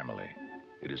young family,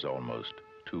 it is almost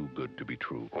too good to be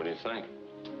true. What do you think?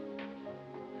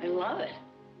 I love it.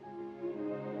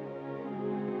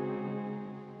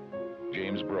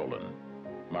 James Brolin,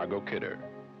 Margot Kidder,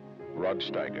 Rod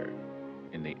Steiger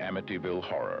in the Amityville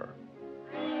Horror.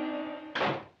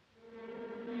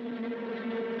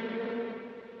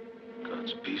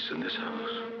 God's peace in this house.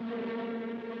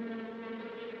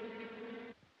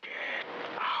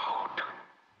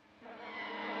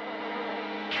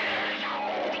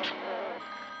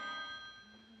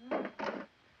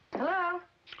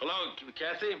 Hello,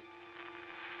 Kathy.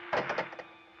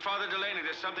 Father Delaney,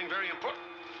 there's something very important.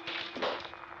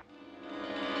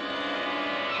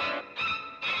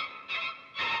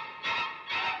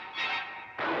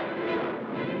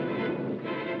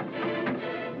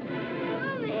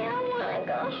 Mommy, I want to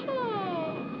go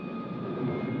home.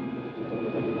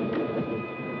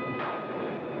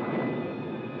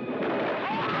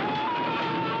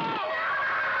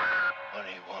 What do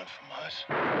you want from us?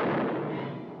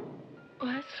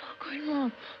 What's all going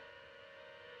wrong?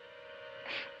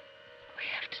 We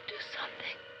have to do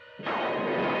something.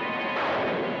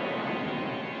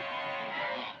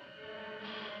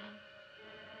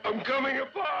 I'm coming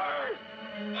apart!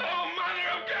 Oh, Mother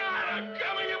of God, I'm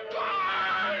coming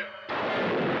apart!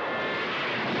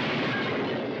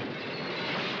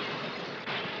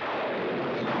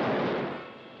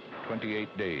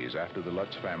 28 days after the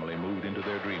Lutz family moved into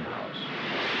their dream house,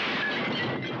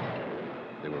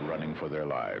 they were running for their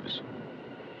lives.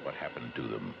 What happened to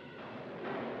them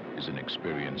is an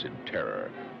experience in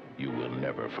terror you will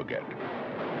never forget,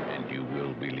 and you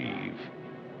will believe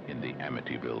in the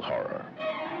Amityville Horror.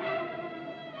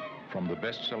 From the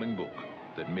best-selling book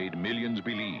that made millions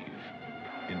believe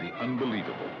in the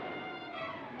unbelievable,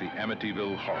 the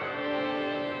Amityville Horror.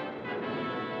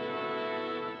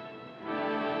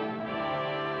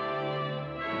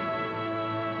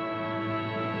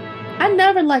 I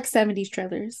never liked 70s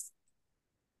trailers.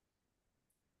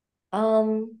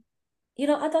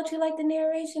 I thought you liked the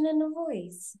narration and the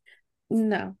voice.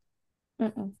 No.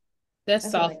 Mm-mm. That's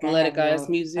soft, let it go. That's I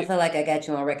music. feel like I got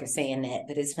you on record saying that,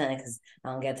 but it's fine because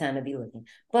I don't got time to be looking.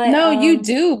 But no, you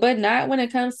do, but not when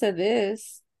it comes to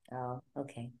this. Oh,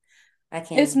 okay. I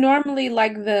can. It's normally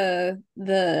like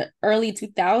the early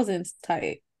 2000s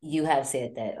type. You have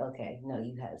said that. Okay. No,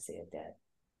 you have said that.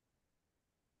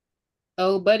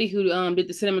 Oh, buddy who did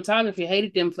the cinematography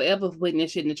hated them forever for putting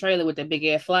that shit in the trailer with that big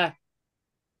ass fly.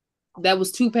 That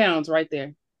was 2 pounds right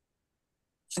there.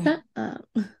 Shut up.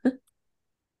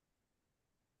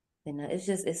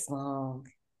 It's long.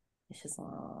 It's just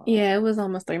long. Yeah, it was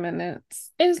almost 3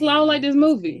 minutes. It's long like this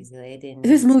movie.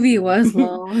 This movie was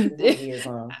long. This movie is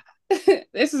long.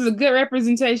 This is a good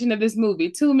representation of this movie.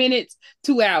 2 minutes,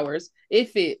 2 hours. It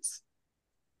fits.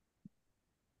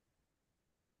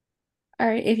 All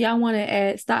right, if y'all want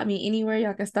to stop me anywhere,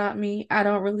 y'all can stop me. I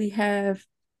don't really have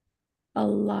a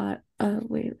lot of,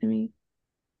 wait, let me.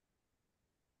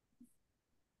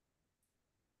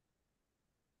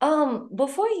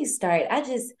 Before you start, I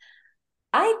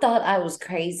thought I was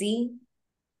crazy.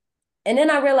 And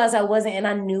then I realized I wasn't, and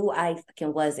I knew I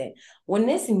fucking wasn't. When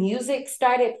this music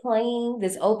started playing,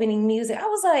 this opening music, I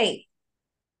was like,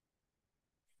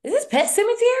 is this Pet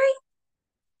Cemetery?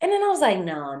 And then I was like,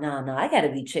 no, I gotta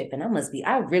be tripping.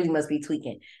 I really must be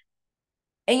tweaking.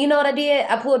 And you know what I did?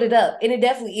 I pulled it up, and it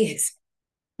definitely is.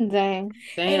 Damn.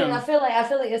 And I feel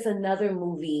like it's another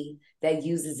movie that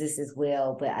uses this as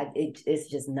well, but it's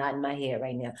just not in my head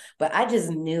right now. But I just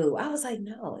knew. I was like,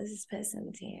 no, this is Pet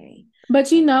Cemetery.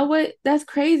 But you know what? That's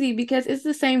crazy because it's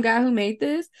the same guy who made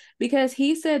this, because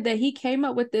he said that he came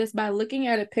up with this by looking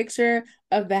at a picture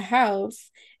of the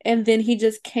house, and then he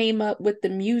just came up with the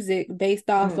music based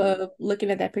off of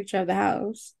looking at that picture of the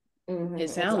house. Mm-hmm. It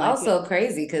sounds like also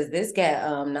crazy because this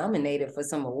got nominated for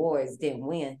some awards, didn't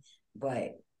win,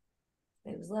 but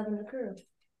it was loving the crew.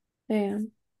 Damn.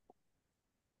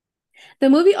 The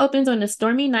movie opens on a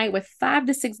stormy night with 5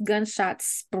 to 6 gunshots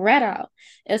spread out.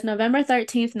 It's November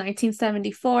 13th,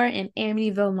 1974 in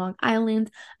Amityville, Long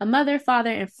Island. A mother, father,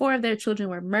 and 4 of their children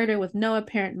were murdered with no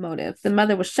apparent motive. The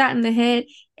mother was shot in the head.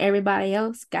 Everybody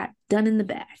else got done in the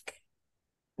back.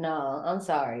 No, I'm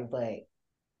sorry, but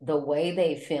the way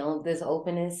they filmed this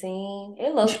opening scene,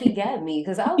 it low-key got me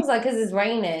because I was like, because it's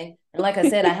raining. And like I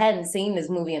said, I hadn't seen this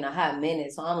movie in a hot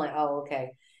minute. So I'm like, oh,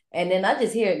 okay. And then I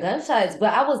just hear gunshots,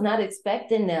 but I was not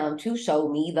expecting them to show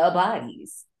me the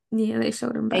bodies. Yeah, they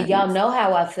showed them bodies. And y'all know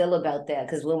how I feel about that,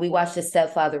 because when we watched the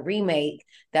Stepfather remake,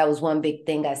 that was one big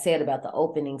thing I said about the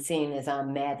opening scene is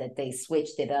I'm mad that they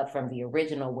switched it up from the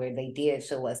original where they did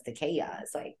show us the chaos.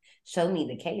 Like, show me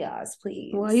the chaos,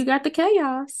 please. Well, you got the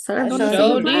chaos. Served on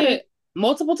the did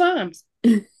multiple times.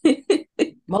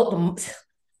 Multiple.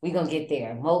 We gonna get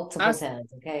there multiple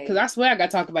times, okay? Because I swear I got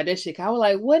to talk about that shit. I was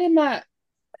like, what am I?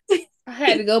 I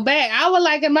had to go back. I was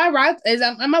like, am I right?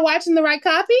 Am I watching the right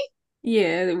copy?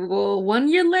 Yeah, well, 1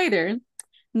 year later,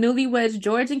 newlyweds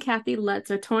George and Kathy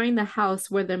Lutz are touring the house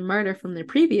where the murder from the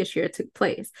previous year took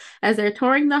place. As they're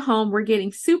touring the home, we're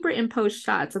getting superimposed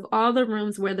shots of all the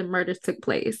rooms where the murders took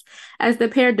place. As the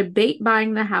pair debate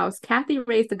buying the house, Kathy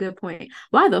raised a good point.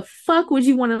 Why the fuck would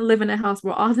you want to live in a house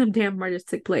where all them damn murders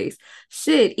took place?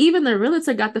 Shit, even the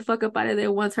realtor got the fuck up out of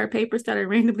there once her papers started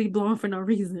randomly blowing for no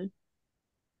reason.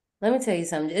 Let me tell you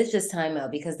something. It's just time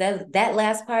out, because that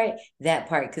last part,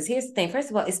 because here's the thing. First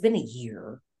of all, it's been a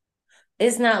year.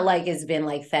 It's not like it's been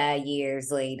like 5 years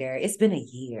later. It's been a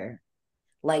year.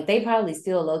 Like, they probably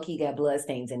still low-key got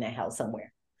bloodstains in that house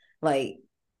somewhere. Like,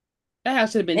 that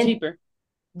house should have been cheaper.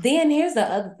 Then here's the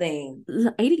other thing.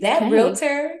 80K. That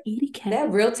realtor, 80K. That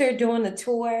realtor doing the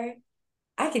tour,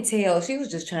 I could tell she was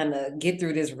just trying to get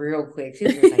through this real quick. She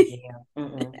was just like,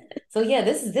 yeah. So yeah,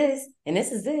 this is this, and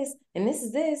this is this, and this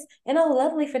is this, and oh,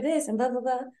 lovely for this, and blah, blah,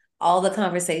 blah. All the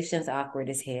conversations awkward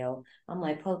as hell. I'm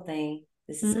like, poor thing,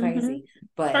 this is crazy.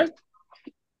 But first,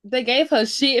 they gave her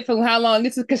shit for how long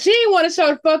this is, because she didn't want to show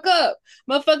the fuck up.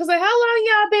 Motherfuckers like, how long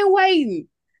y'all been waiting?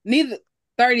 Neither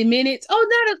 30 minutes.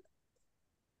 Oh, not a...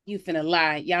 You finna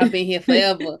lie. Y'all been here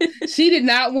forever. She did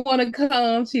not want to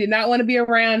come. She did not want to be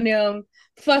around them.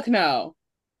 Fuck no.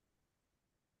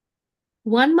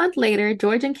 1 month later,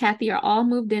 George and Kathy are all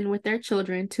moved in with their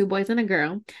children, 2 boys and a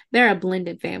girl. They're a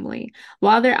blended family.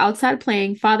 While they're outside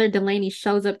playing, Father Delaney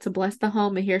shows up to bless the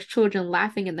home and hears children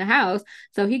laughing in the house,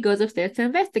 so he goes upstairs to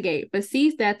investigate, but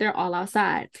sees that they're all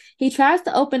outside. He tries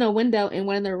to open a window in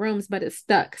one of the rooms, but it's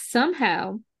stuck.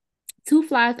 Somehow, 2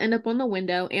 flies end up on the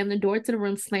window and the door to the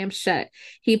room slams shut.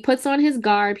 He puts on his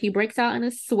garb, he breaks out in a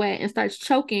sweat and starts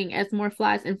choking as more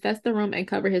flies infest the room and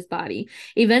cover his body.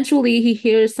 Eventually, he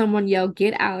hears someone yell,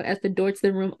 "Get out," as the door to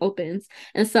the room opens.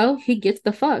 And so he gets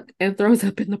the fuck and throws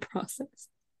up in the process.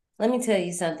 Let me tell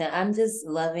you something. I'm just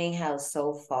loving how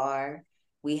so far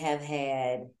we have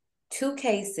had 2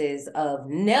 cases of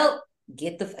nope.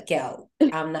 Get the fuck out.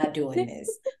 I'm not doing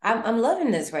this. I'm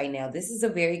loving this right now. This is a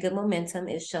very good momentum.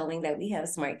 It's showing that we have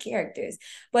smart characters.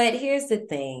 But here's the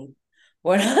thing.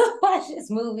 When I watched this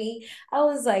movie, I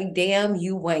was like, damn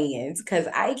you Wayans, because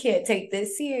I can't take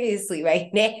this seriously right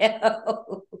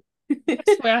now. I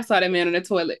swear I saw that man on the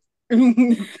toilet.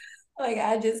 Like,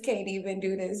 I just can't even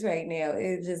do this right now.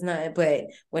 It's just not. But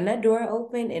when that door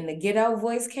opened and the get out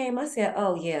voice came, I said,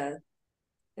 oh yeah,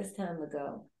 it's time to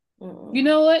go. You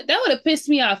know what? That would have pissed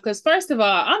me off, because first of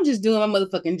all, I'm just doing my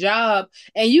motherfucking job,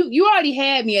 and you already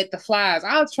had me at the flies.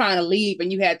 I was trying to leave,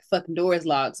 and you had the fucking doors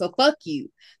locked. So fuck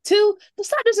you. 2,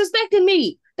 stop disrespecting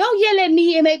me. Don't yell at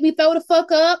me and make me throw the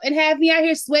fuck up and have me out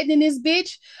here sweating in this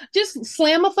bitch. Just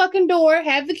slam a fucking door,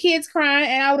 have the kids crying,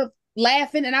 and I would have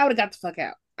laughing, and I would have got the fuck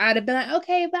out. I'd have been like,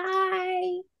 okay,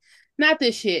 bye. Not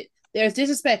this shit. There's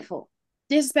disrespectful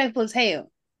as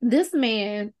hell. This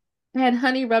man had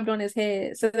honey rubbed on his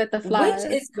head so that the flies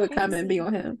would come and be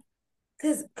on him.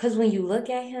 Because when you look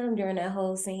at him during that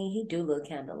whole scene, he do look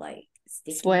kind of like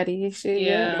sticky. Sweaty shit.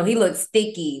 Yeah. No, he looks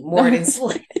sticky more than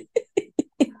sweaty.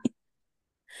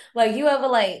 Like you ever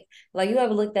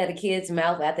looked at a kid's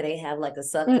mouth after they have like a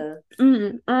sucker?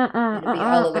 And it be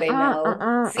all over their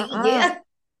mouth. See,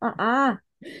 yeah.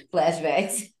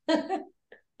 Flashbacks.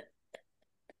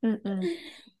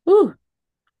 Ooh.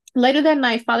 Later that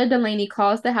night, Father Delaney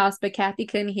calls the house, but Kathy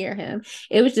couldn't hear him.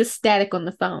 It was just static on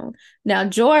the phone. Now,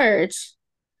 George,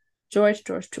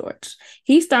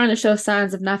 he's starting to show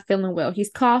signs of not feeling well. He's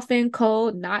coughing,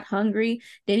 cold, not hungry.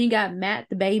 Then he got Matt,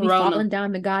 the baby, falling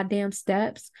down the goddamn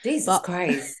steps. Jesus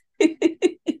Christ.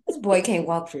 This boy can't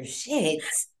walk for shit.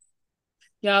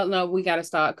 Y'all know we got to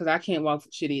stop, because I can't walk for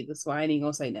shit either, so I ain't even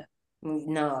going to say nothing.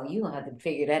 No, you gonna have to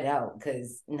figure that out,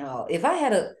 because no, if I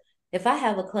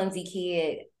have a clumsy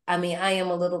kid, I mean, I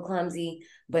am a little clumsy,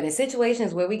 but in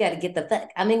situations where we got to get the fuck,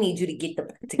 I'm gonna need you to get the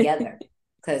fuck together,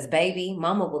 because baby,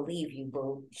 mama will leave you,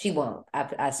 boo. She won't.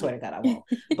 I swear to God, I won't.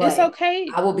 But it's okay.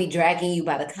 I will be dragging you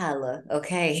by the collar.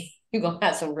 Okay, you're gonna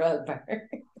have some rug burn.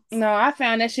 No, I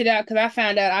found that shit out, because I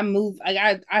found out I move.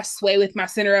 I sway with my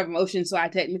center of emotion, so I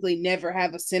technically never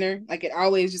have a center. Like, it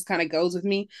always just kind of goes with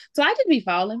me. So I just be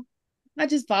falling. I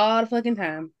just fall all the fucking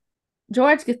time.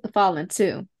 George gets the falling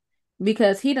too.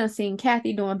 because he done seen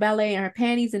Kathy doing ballet in her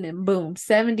panties, and then boom,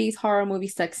 70s horror movie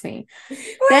sex scene.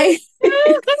 Wait,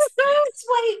 wait,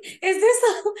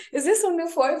 is this some new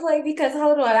foreplay? Because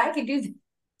hold on, I can do this.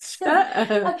 Shut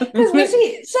up. Because when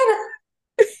she shut up,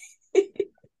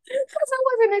 because I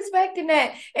wasn't expecting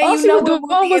that. And all you she know was what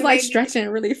doing movie was it like made me? stretching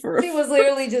really for She was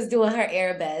literally just doing her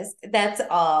air best. That's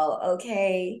all.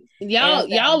 Okay.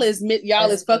 Y'all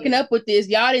is fucking up with this.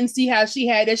 Y'all didn't see how she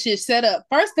had that shit set up.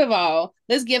 First of all,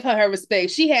 let's give her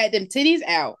respect. She had them titties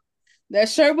out. That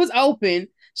shirt was open.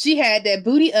 She had that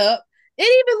booty up. It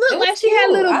even looked like she cute. had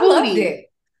a little I booty. loved it.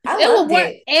 I loved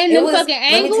it. And them fucking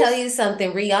angles. Let me tell you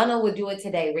something. Rihanna would do it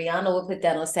today. Rihanna would put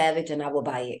that on Savage, and I will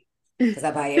buy it because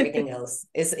I buy everything else.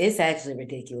 It's actually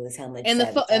ridiculous how much. And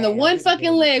the one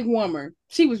fucking leg warmer,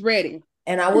 she was ready.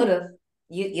 And I would have.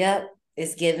 Yep.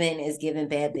 It's given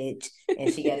bad bitch,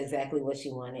 and she got exactly what she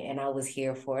wanted, and I was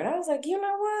here for it. I was like, you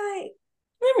know what?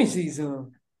 Let me see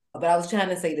some. But I was trying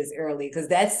to say this early because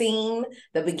that scene,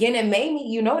 the beginning made me,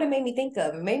 you know what it made me think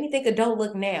of? It made me think of Don't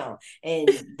Look Now. And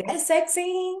that sex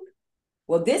scene,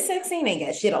 well, this sex scene ain't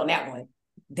got shit on that one.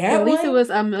 At least it was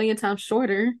a million times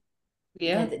shorter.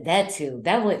 Yeah. That too.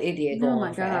 That one, it did go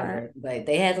on forever. But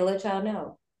they had to let y'all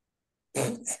know.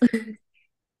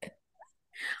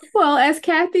 Well, as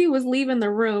Kathy was leaving the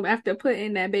room after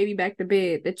putting that baby back to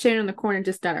bed, the chair in the corner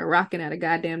just started rocking out of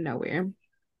goddamn nowhere.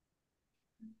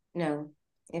 No,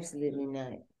 absolutely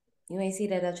not. You ain't see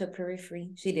that at your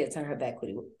periphery. She did turn her back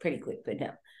pretty quick, but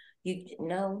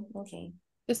no, okay.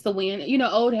 It's the wind. You know,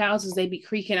 old houses, they be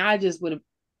creaking. I just would have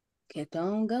kept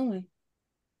on going.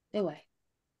 Anyway.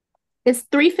 It's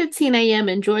 3:15 a.m.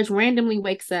 and George randomly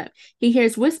wakes up. He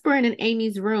hears whispering in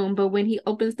Amy's room, but when he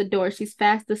opens the door, she's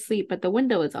fast asleep, but the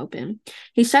window is open.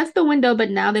 He shuts the window, but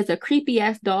now there's a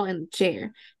creepy-ass doll in the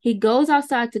chair. He goes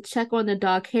outside to check on the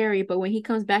dog, Harry, but when he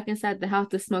comes back inside the house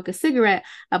to smoke a cigarette,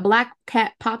 a black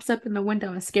cat pops up in the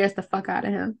window and scares the fuck out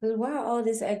of him. Why all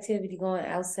this activity going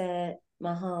outside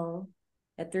my home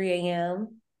at 3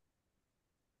 a.m.?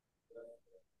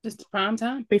 Just prime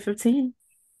time. 3:15.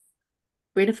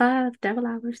 3 to 5, devil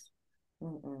hours.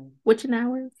 Witching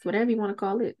hours, whatever you want to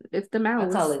call it. It's the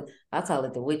hours. I call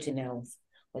it the witching hours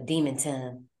or demon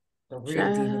time. The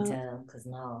real demon time, because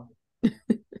no.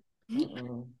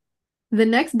 The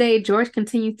next day, George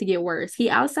continues to get worse. He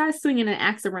outside swinging an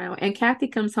axe around, and Kathy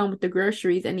comes home with the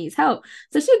groceries and needs help.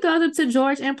 So she goes up to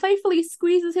George and playfully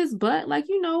squeezes his butt like,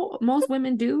 most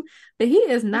women do. But he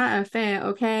is not a fan,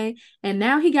 okay? And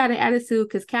now he got an attitude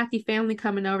because Kathy family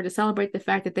coming over to celebrate the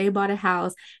fact that they bought a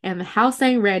house and the house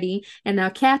ain't ready. And now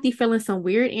Kathy feeling some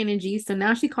weird energy. So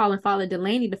now she calling Father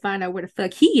Delaney to find out where the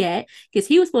fuck he at because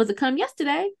he was supposed to come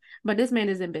yesterday. But this man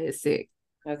is in bed sick.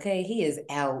 Okay, he is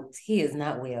out. He is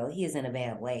not well. He is in a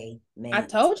bad way, man. I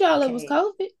told y'all it was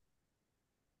COVID.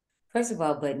 First of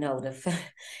all, but no,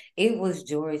 it was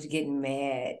George getting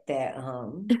mad that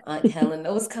Aunt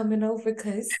Helena was coming over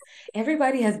because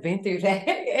everybody has been through that,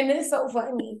 and it's so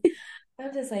funny.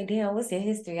 I'm just like, damn, what's the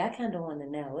history? I kind of want to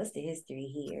know what's the history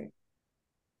here.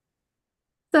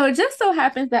 So it just so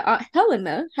happens that Aunt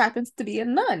Helena happens to be a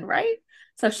nun, right?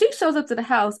 So she shows up to the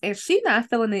house and she's not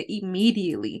feeling it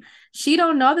immediately. She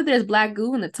don't know that there's black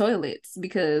goo in the toilets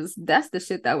because that's the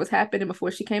shit that was happening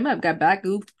before she came up. Got black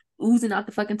goo oozing out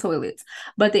the fucking toilets.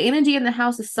 But the energy in the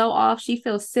house is so off. She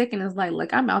feels sick and is like,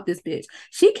 look, I'm out this bitch.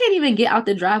 She can't even get out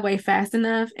the driveway fast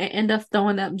enough and end up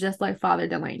throwing up just like Father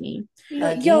Delaney.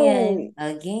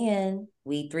 Again,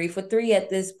 we 3 for 3 at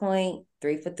this point.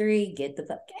 3 for 3, get the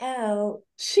fuck out.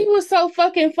 She was so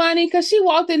fucking funny because she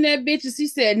walked in that bitch and she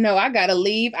said, no, I gotta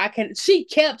leave. She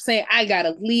kept saying, I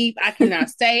gotta leave. I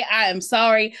cannot stay. I am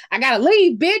sorry. I gotta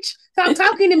leave, bitch. Stop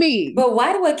talking to me. But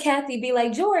why would Kathy be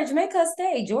like, George, make her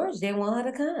stay? George didn't want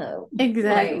her to come.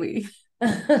 Exactly.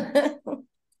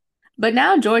 But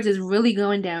now George is really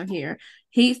going down here.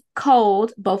 He's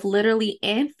cold, both literally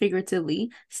and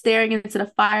figuratively, staring into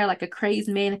the fire like a crazed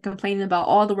man and complaining about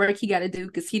all the work he got to do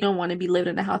because he don't want to be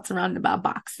living in a house surrounded by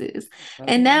boxes.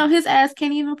 Okay. And now his ass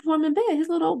can't even perform in bed. His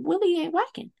little willy ain't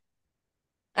whacking.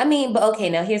 I mean, but okay,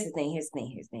 now here's the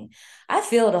thing. I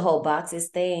feel the whole boxes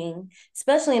thing,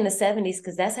 especially in the 70s,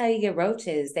 because that's how you get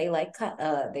roaches. They like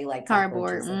cockroaches.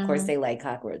 Cardboard. Of course, they like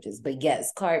cockroaches, but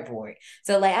yes, cardboard.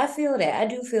 So I feel that. I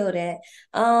do feel that.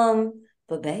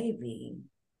 But baby,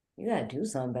 you gotta do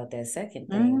something about that second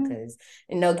thing, because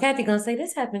Kathy gonna say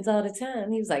this happens all the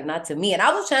time. He was like, not to me, and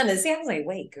I was trying to see. I was like,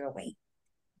 wait, girl, wait.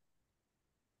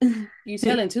 You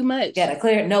telling too much. Gotta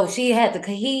clear. No,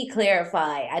 he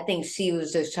clarified. I think she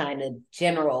was just trying to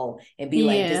general and be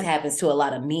like, this happens to a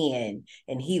lot of men.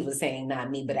 And he was saying not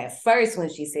me. But at first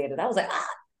when she said it, I was like,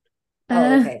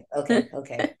 oh,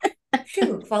 okay.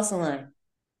 Phew, false alarm.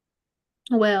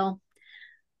 Well,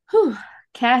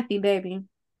 Kathy, baby.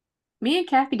 Me and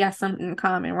Kathy got something in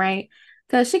common, right?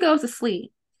 Because she goes to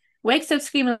sleep, wakes up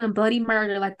screaming bloody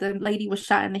murder like the lady was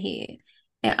shot in the head.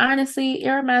 And honestly,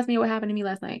 it reminds me of what happened to me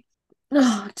last night.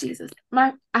 Oh, Jesus.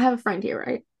 I have a friend here,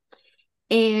 right?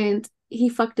 And he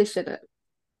fucked this shit up.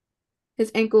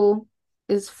 His ankle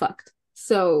is fucked.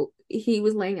 So he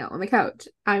was laying out on the couch.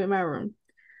 I'm in my room.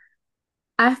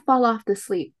 I fall off to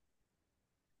sleep.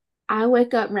 I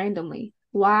wake up randomly.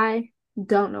 Why?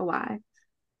 Don't know why.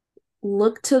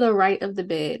 Look to the right of the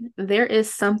bed. There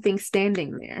is something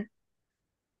standing there.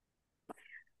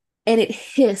 And it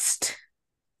hissed.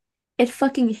 It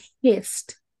fucking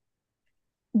hissed.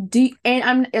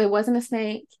 It wasn't a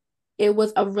snake. It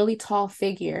was a really tall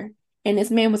figure. And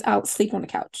this man was out asleep on the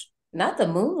couch. Not the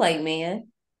Moonlight Man.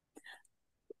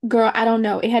 Girl, I don't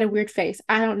know. It had a weird face.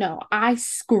 I don't know. I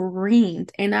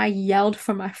screamed and I yelled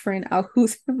for my friend out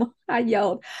who's I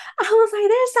yelled. I was like,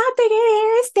 there's something in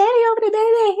here. It's standing over the bed.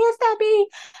 It hissed at me.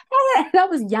 And I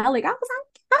was yelling. I was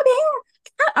like, come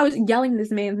here. I was yelling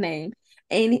this man's name.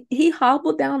 And he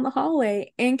hobbled down the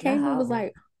hallway and came and was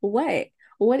like, what?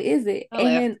 What is it? I And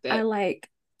laughed then at I that. like,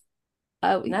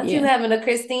 Not you having a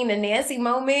Christine and Nancy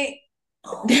moment.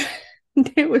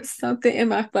 there was something in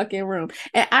my fucking room.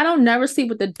 And I don't never sleep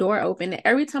with the door open. And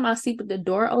every time I sleep with the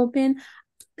door open,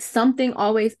 something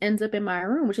always ends up in my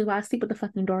room, which is why I sleep with the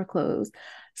fucking door closed.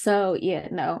 So yeah,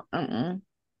 no.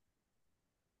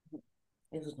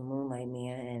 It was the Moonlight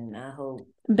Man, and I hope,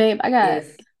 Babe, I got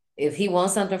if he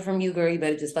wants something from you, girl, you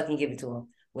better just fucking give it to him.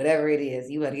 Whatever it is,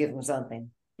 you better give him something.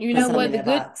 You Put know something what? in that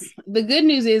box. The good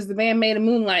news is the man made a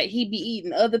Moonlight. He be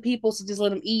eating other people, so just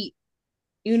let him eat.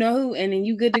 You know who, and then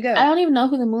you good to go. I don't even know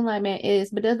who the Moonlight Man is,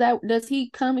 but does he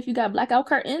come if you got blackout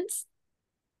curtains?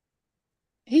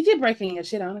 He did break in your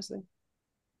shit, honestly.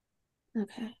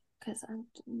 Okay, because I'm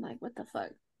like, what the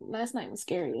fuck? Last night was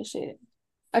scary as shit.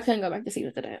 I couldn't go back to sleep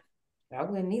after that. I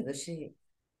wouldn't either.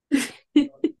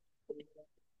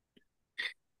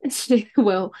 Shit.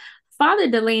 Well, Father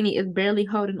Delaney is barely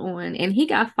holding on, and he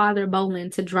got Father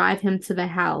Boland to drive him to the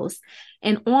house.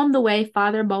 And on the way,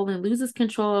 Father Boland loses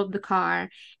control of the car.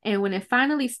 And when it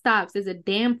finally stops, there's a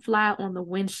damn fly on the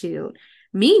windshield.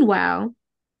 Meanwhile,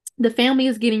 the family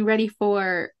is getting ready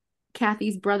for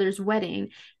Kathy's brother's wedding.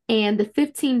 And the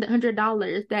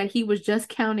 $1,500 that he was just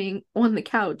counting on the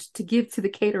couch to give to the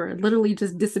caterer literally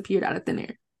just disappeared out of thin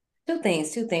air. Two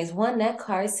things. One, that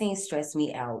car scene stressed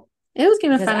me out. It was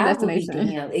giving Final I would be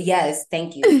Destination. damned. Yes,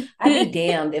 thank you. I'd be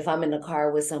damned if I'm in the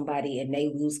car with somebody and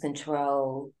they lose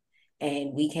control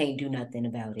and we can't do nothing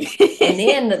about it. And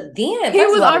then he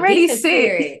was already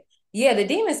sick. The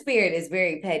demon spirit is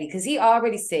very petty because he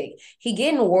already sick. He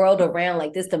getting whirled around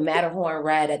like this the Matterhorn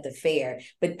ride at the fair.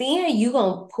 But then you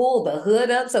gonna pull the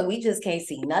hood up so we just can't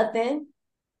see nothing.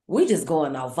 We just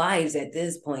going off vibes at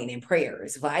this point and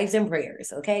prayers. Vibes and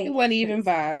prayers, okay? It wasn't even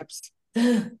vibes.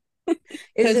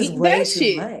 It's just way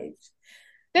too much.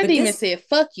 That demon said,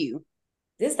 fuck you.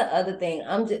 This the other thing.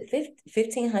 I'm just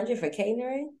 $1,500 for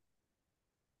catering.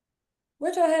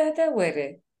 What y'all had at that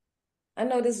wedding? I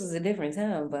know this was a different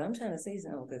time, but I'm trying to say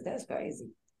something because that's crazy.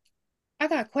 I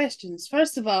got questions.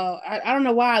 First of all, I don't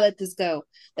know why I let this go.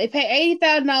 They paid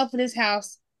 $80,000 for this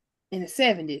house in the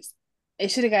 70s. They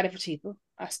should have got it for cheaper.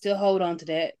 I still hold on to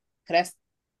that. Cause that's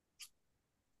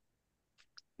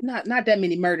not that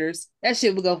many murders. That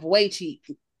shit would go for way cheap.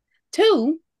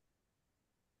 Two,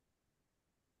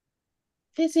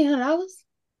 $1,500.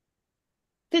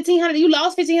 $1,500. You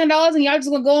lost $1,500 and y'all just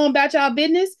gonna go on about y'all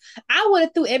business. I would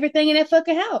have threw everything in that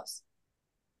fucking house.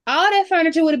 All that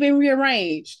furniture would have been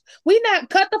rearranged. We not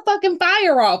cut the fucking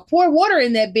fire off. Pour water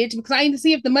in that bitch because I need to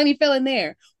see if the money fell in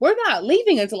there. We're not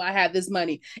leaving until I have this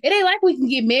money. It ain't like we can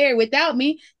get married without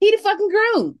me. He the fucking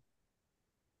groom.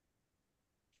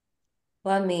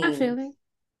 Well, I mean, I feel it.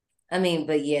 I mean,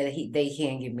 but yeah, they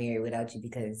can't get married without you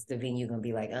because the venue gonna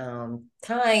be like, time.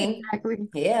 Exactly.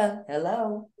 Yeah,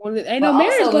 hello. Well, ain't no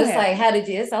marriage also, gonna it's happen. like,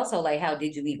 it's also like, how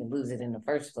did you even lose it in the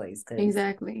first place?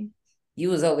 Exactly. You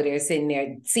was over there sitting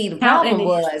there. See, the problem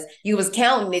was you was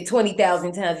counting it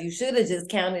 20,000 times. You should have just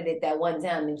counted it that one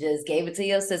time and just gave it to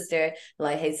your sister.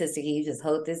 Like, hey, sister, can you just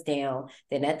hold this down?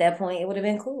 Then at that point, it would have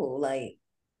been cool. Like,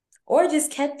 or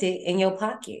just kept it in your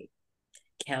pocket.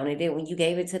 Counted it when you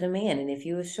gave it to the man. And if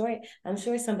you were short, I'm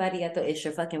sure somebody it's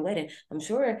your fucking wedding. I'm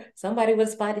sure somebody would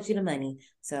have spotted you the money.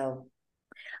 So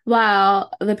while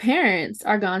the parents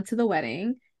are gone to the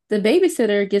wedding, the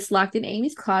babysitter gets locked in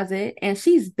Amy's closet and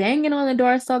she's banging on the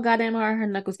door so goddamn hard her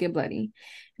knuckles get bloody.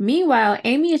 Meanwhile,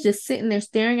 Amy is just sitting there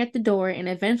staring at the door and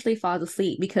eventually falls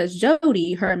asleep because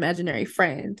Jody, her imaginary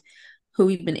friend, who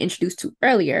we've been introduced to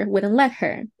earlier, wouldn't let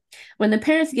her. When the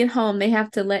parents get home, they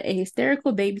have to let a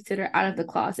hysterical babysitter out of the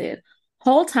closet.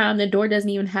 Whole time, the door doesn't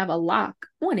even have a lock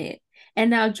on it. And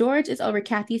now George is over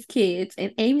Kathy's kids,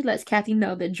 and Amy lets Kathy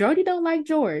know that Jody don't like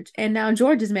George. And now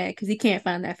George is mad because he can't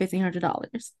find that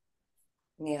 $1,500.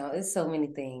 Yeah, it's so many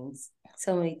things.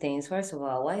 So many things. First of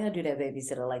all, why y'all do that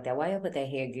babysitter like that? Why y'all put that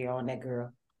hair gear on that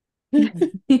girl?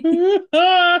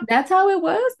 That's how it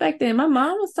was back then. My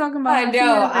mom was talking about I how she know.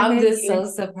 had that I'm just headgear.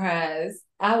 so surprised.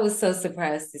 I was so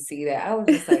surprised to see that. I was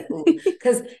just like, ooh.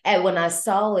 Because when I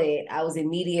saw it, I was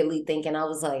immediately thinking, I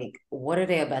was like, what are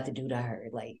they about to do to her?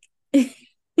 Like,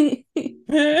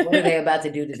 what are they about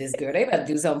to do to this girl? They about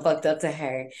to do something fucked up to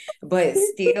her. But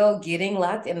still getting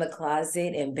locked in the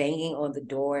closet and banging on the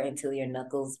door until your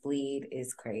knuckles bleed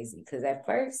is crazy. Because at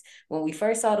first, when we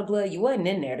first saw the blood, you wasn't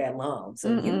in there that long. So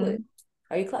you would,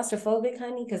 are you claustrophobic,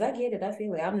 honey? Because I get it. I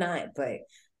feel it. I'm not, but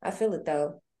I feel it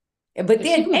though. But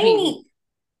then Amy,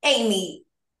 Amy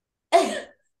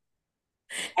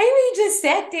just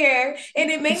sat there and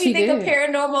it made me think of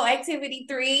Paranormal Activity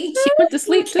 3. She went to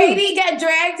sleep too. Katie got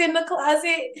dragged in the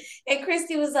closet and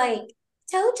Christy was like,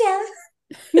 told ya.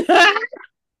 I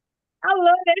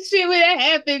love that shit when that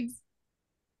happens.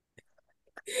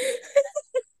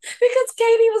 Because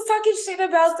Katie was talking shit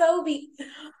about Toby.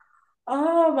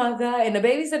 Oh my God. And the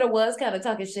babysitter was kind of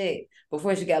talking shit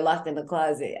before she got locked in the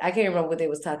closet. I can't remember what they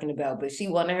was talking about, but she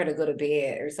wanted her to go to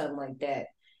bed or something like that.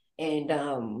 And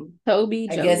Toby,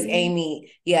 I Jody.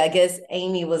 guess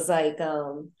Amy was like,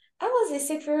 I wasn't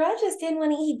sick for real. I just didn't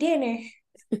want to eat dinner.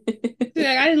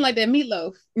 Like, I didn't like that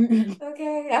meatloaf.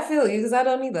 Okay, I feel you because I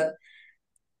don't either.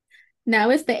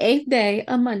 Now it's the 8th day,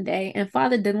 a Monday, and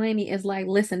Father Delaney is like,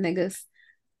 listen, niggas,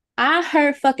 I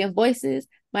heard fucking voices.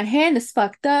 My hand is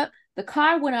fucked up. The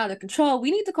car went out of control. We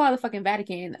need to call the fucking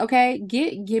Vatican, okay?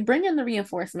 Bring in the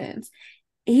reinforcements.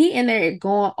 He in there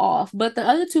going off. But the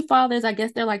other two fathers, I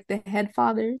guess they're like the head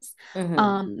fathers.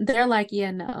 They're like,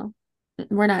 yeah, no,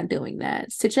 we're not doing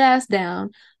that. Sit your ass down.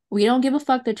 We don't give a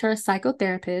fuck that you're a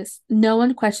psychotherapist. No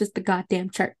one questions the goddamn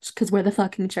church because we're the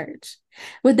fucking church.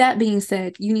 With that being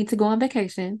said, you need to go on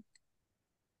vacation.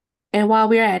 And while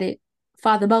we're at it,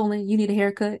 Father Bowling, you need a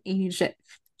haircut and you need a shave.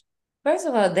 First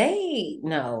of all,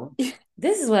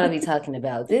 this is what I be talking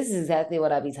about. This is exactly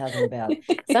what I be talking about.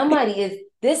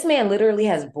 This man literally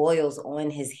has boils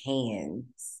on his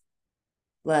hands.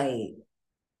 Like,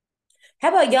 how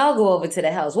about y'all go over to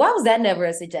the house? Why was that never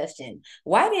a suggestion?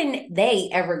 Why didn't they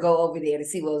ever go over there to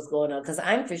see what was going on? Because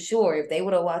I'm for sure if they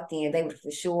would have walked in, they would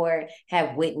for sure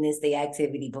have witnessed the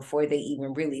activity before they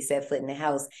even really set foot in the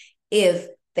house if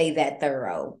they that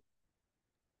thorough.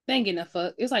 They ain't getting a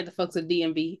fuck. It's like the fucks of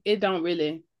DMV. It don't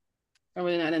really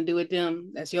nothing to do with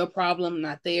them. That's your problem,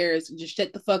 not theirs. Just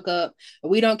shut the fuck up.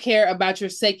 We don't care about your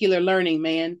secular learning,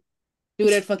 man. Do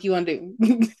whatever the fuck you want to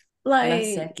do. Like,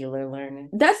 not secular learning.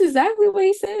 That's exactly what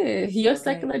he said. Your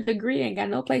secular degree ain't got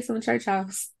no place in the church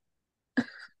house.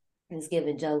 It's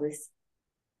giving jealous.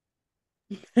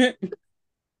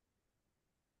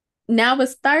 Now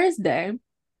it's Thursday,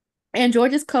 and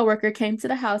George's coworker came to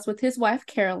the house with his wife,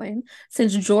 Carolyn,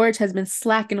 since George has been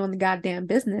slacking on the goddamn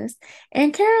business.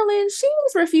 And Carolyn, she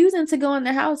was refusing to go in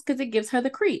the house because it gives her the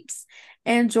creeps.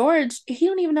 And George, he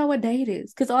don't even know what day it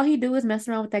is because all he do is mess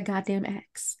around with that goddamn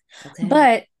ex. Okay.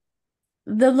 But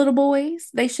the little boys,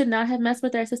 they should not have messed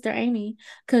with their sister Amy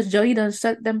because Jody done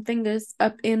shut them fingers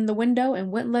up in the window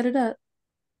and wouldn't let it up.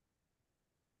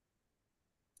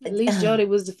 At least Jody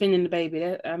was defending the baby.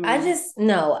 I just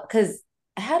know because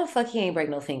how the fuck he ain't break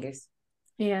no fingers?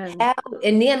 Yeah.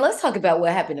 And then let's talk about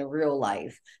what happened in real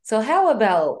life. So how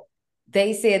about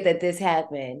they said that this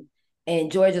happened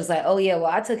and George was like, oh yeah, well,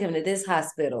 I took him to this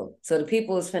hospital. So the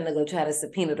people was finna go try to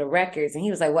subpoena the records. And he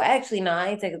was like, well, actually, no, I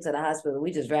ain't take him to the hospital.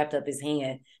 We just wrapped up his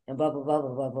hand and blah, blah, blah,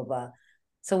 blah, blah, blah, blah.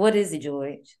 So what is it,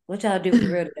 George? What y'all do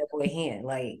for real to that boy hand?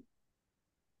 Like,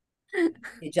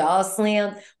 did y'all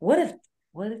slam? What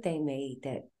if they made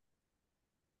that?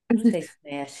 What if they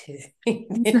smashed his hand?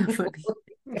 That's not funny.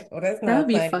 That's not That'd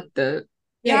be funny. fucked up.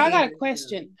 Yeah, I got a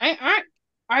question.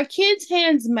 Are kids'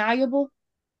 hands malleable?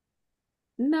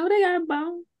 No, they got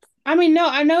bones. I mean, no,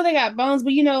 I know they got bones,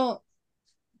 but up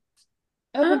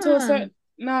until a certain,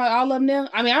 no, all of them now.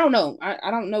 I mean, I don't know.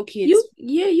 I don't know kids.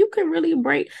 You can really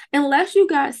break unless you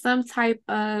got some type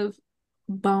of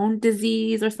bone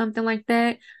disease or something like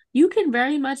that. You can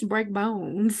very much break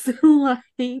bones,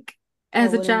 like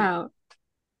as a child.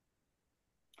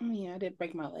 Yeah, I did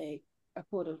break my leg. I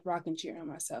pulled a rocking chair on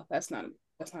myself. That's not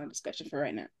a discussion for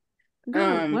right now.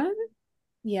 What?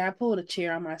 Yeah, I pulled a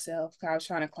chair on myself. I was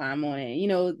trying to climb on it. You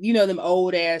know them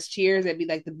old ass chairs that be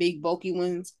like the big bulky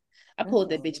ones. I pulled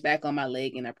that bitch back on my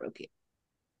leg and I broke it.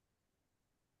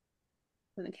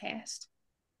 in the cast.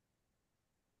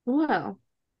 Well,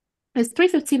 it's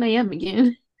 3:15 a.m.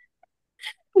 again.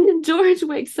 George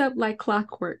wakes up like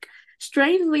clockwork.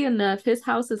 Strangely enough, his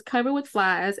house is covered with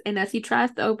flies, and as he tries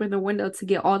to open the window to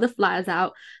get all the flies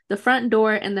out, the front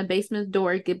door and the basement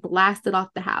door get blasted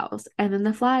off the house, and then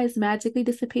the flies magically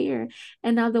disappear,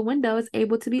 and now the window is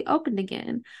able to be opened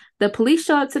again. The police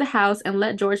show up to the house and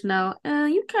let George know,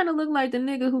 you kind of look like the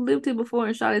nigga who lived here before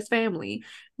and shot his family.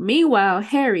 Meanwhile,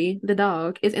 Harry, the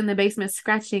dog, is in the basement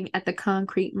scratching at the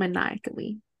concrete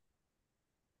maniacally.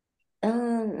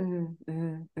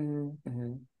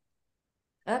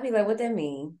 I'll be like, what that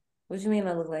mean? What you mean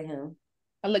I look like him?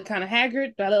 I look kind of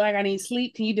haggard. Do I look like I need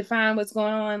sleep? Can you define what's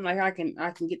going on? Like I can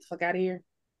get the fuck out of here.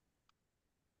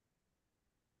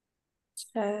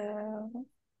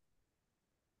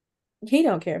 He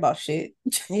don't care about shit.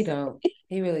 He don't.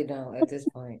 He really don't at this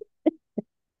point.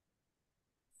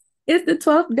 It's the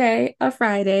 12th day of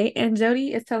Friday, and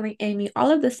Jody is telling Amy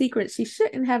all of the secrets she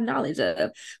shouldn't have knowledge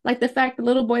of, like the fact the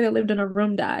little boy that lived in her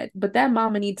room died. But that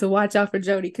mama needs to watch out for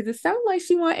Jody because it sounds like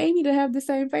she wants Amy to have the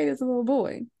same fate as the little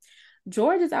boy.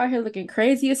 George is out here looking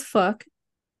crazy as fuck,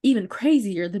 even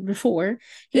crazier than before.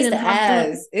 It's the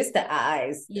eyes. It's the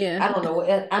eyes. Yeah. I don't know.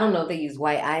 I don't know if they use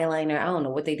white eyeliner. I don't know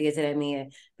what they did to that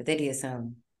man, but they did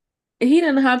something. He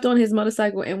done hopped on his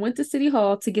motorcycle and went to City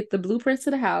Hall to get the blueprints to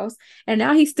the house, and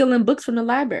now he's stealing books from the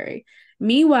library.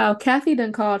 Meanwhile, Kathy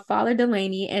done called Father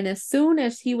Delaney, and as soon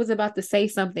as he was about to say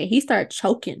something, he started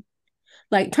choking,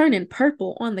 like turning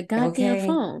purple on the goddamn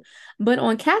phone. But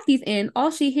on Kathy's end,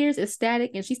 all she hears is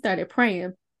static, and she started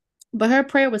praying. But her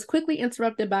prayer was quickly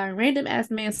interrupted by a random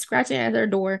ass man scratching at her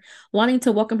door, wanting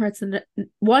to welcome her to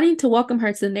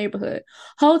the neighborhood.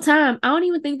 Whole time, I don't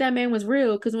even think that man was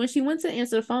real because when she went to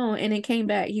answer the phone and it came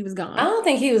back, he was gone. I don't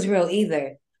think he was real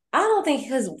either. I don't think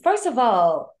because first of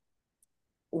all,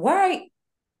 why?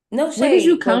 No shade. Where did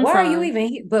you come from? Why are you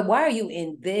even? But why are you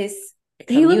in this?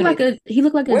 Community? He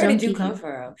looked like a Where junkie. did you come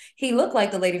from? He looked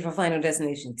like the lady from Final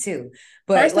Destination 2.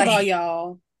 But first of all,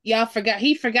 y'all forgot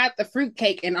he forgot the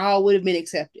fruitcake and all would have been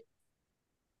accepted.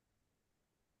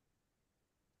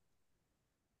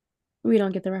 We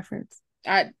don't get the reference.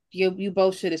 You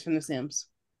both shit is from The Sims.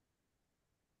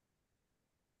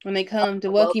 When they come to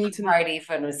welcome you to the party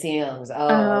from The Sims.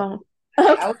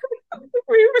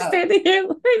 We were standing here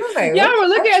like, y'all were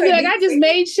looking at me like I just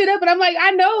made shit up, and I'm like,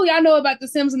 I know y'all know about The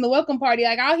Sims and the welcome party.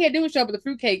 Like all he had to do was show up with a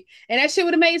fruitcake, and that shit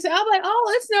would have made sense. I'm like,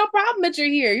 oh, it's no problem that you're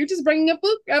here. You're just bringing a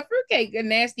fruitcake, and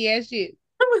nasty ass shit.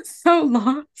 I was so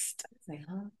lost. I was like,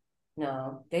 huh?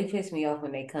 No, they piss me off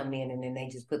when they come in and then they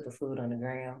just put the food on the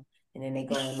ground and then they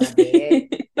go in my bed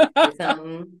or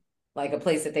something. Like a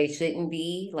place that they shouldn't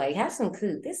be. Like, have some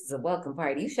food. This is a welcome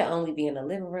party. You should only be in the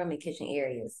living room and kitchen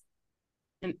areas.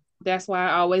 And that's why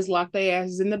I always lock their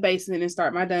asses in the basement and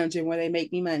start my dungeon where they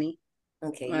make me money.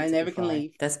 Okay. I never can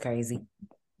leave. That's crazy.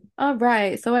 All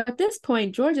right. So at this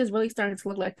point, George is really starting to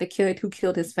look like the kid who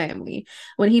killed his family.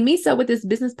 When he meets up with his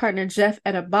business partner, Jeff,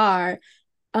 at a bar,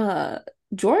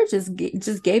 George just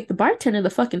gave the bartender the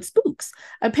fucking spooks.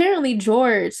 Apparently,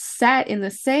 George sat in the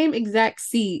same exact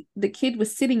seat the kid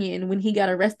was sitting in when he got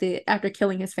arrested after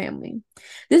killing his family.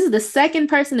 This is the second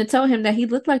person to tell him that he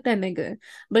looked like that nigga.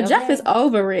 But Jeff is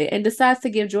over it and decides to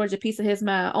give George a piece of his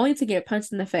mind, only to get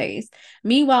punched in the face.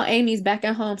 Meanwhile, Amy's back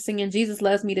at home singing Jesus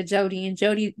Loves Me to Jody, and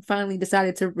Jody finally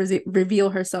decided to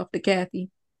reveal herself to Kathy.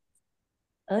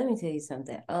 Let me tell you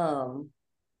something. A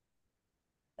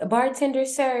bartender,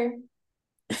 sir.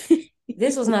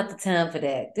 This was not the time for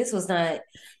that. This was not.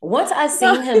 Once I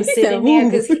seen him sitting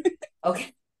there, because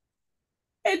okay,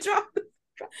 it dropped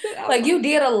it out. Like you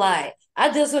did a lot. I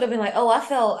just would have been like, oh, I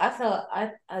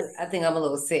think I'm a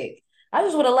little sick. I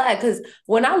just would have lied because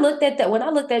when I looked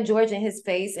at George in his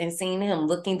face and seen him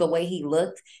looking the way he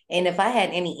looked, and if I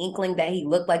had any inkling that he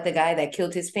looked like the guy that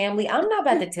killed his family, I'm not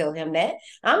about to tell him that.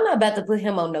 I'm not about to put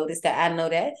him on notice that I know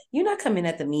that. You're not coming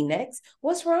after me next.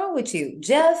 What's wrong with you,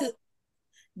 Jeff?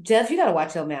 Jeff, you gotta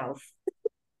watch your mouth.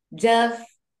 Jeff,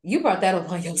 you brought that up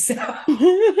on yourself.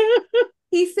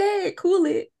 He said, cool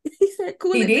it. He said,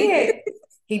 cool it.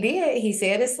 He did. He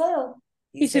said it slow.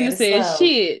 He shouldn't have said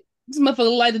shit. This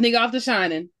motherfucker like the nigga off The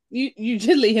Shining. You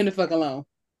just leave him the fuck alone.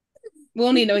 We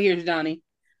don't need no here's Johnny.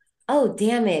 Oh,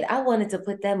 damn it. I wanted to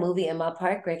put that movie in my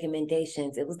park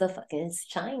recommendations. It was the fucking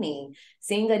Shining.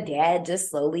 Seeing a dad just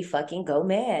slowly fucking go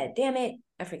mad. Damn it.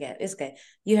 I forget. It's okay.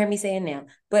 You heard me saying now.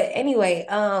 But anyway,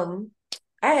 I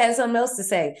had something else to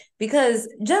say. Because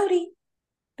Jody,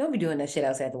 don't be doing that shit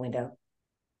outside the window.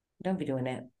 Don't be doing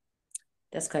that.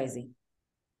 That's crazy.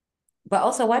 But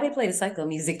also, why they play the psycho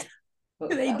music?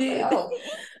 They did. Oh.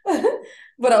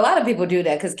 But a lot of people do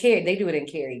that because Carrie, they do it in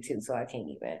Carrie too, so I can't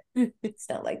even. It's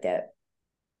not like that.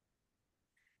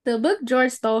 The book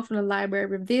George stole from the library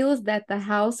reveals that the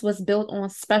house was built on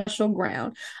special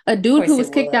ground. A dude who was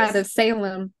kicked out of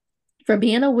Salem for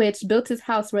being a witch built his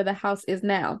house where the house is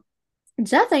now.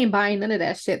 Jeff ain't buying none of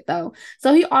that shit though.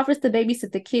 So he offers to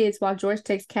babysit the kids while George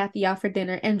takes Kathy out for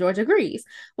dinner, and George agrees.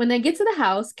 When they get to the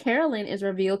house, Carolyn is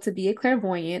revealed to be a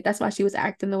clairvoyant. That's why she was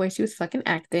acting the way she was fucking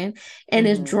acting, and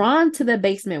is drawn to the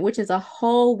basement, which is a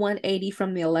whole 180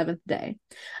 from the 11th day.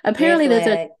 Apparently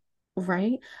there's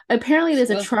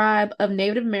a tribe of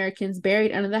Native Americans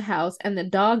buried under the house, and the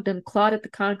dog done clawed at the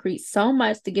concrete so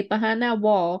much to get behind that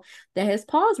wall that his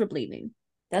paws were bleeding.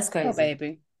 That's crazy. Oh,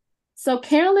 baby. So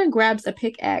Carolyn grabs a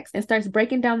pickaxe and starts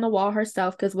breaking down the wall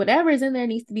herself because whatever is in there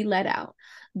needs to be let out.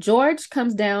 George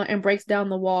comes down and breaks down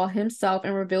the wall himself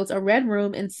and reveals a red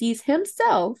room and sees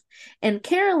himself, and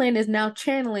Carolyn is now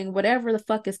channeling whatever the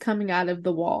fuck is coming out of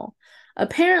the wall.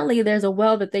 Apparently, there's a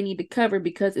well that they need to cover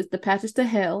because it's the passage to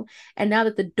hell, and now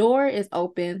that the door is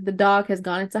open, the dog has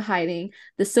gone into hiding.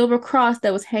 The silver cross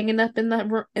that was hanging up in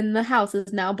the house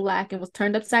is now black and was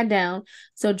turned upside down,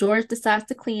 so George decides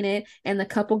to clean it, and the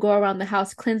couple go around the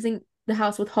house cleansing the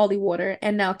house with holy water,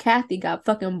 and now Kathy got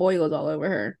fucking boils all over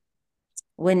her.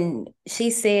 When she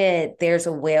said there's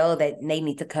a well that they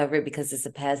need to cover because it's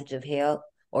a passage of hell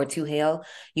or to hell,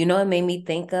 you know what it made me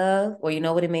think of? Or you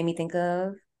know what it made me think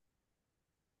of?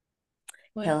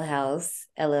 What? Hell House,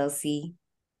 LLC.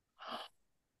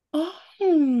 Oh.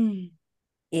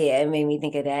 Yeah, it made me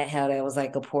think of that, how that was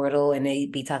like a portal, and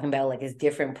they'd be talking about like it's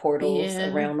different portals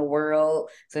around the world.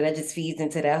 So that just feeds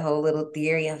into that whole little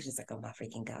theory. I was just like, oh my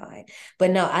freaking God.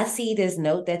 But no, I see this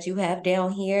note that you have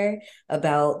down here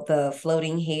about the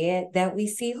floating head that we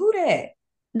see. Who that?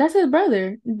 That's his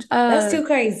brother. That's too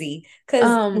crazy.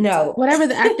 Because no. Whatever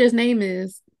the actor's name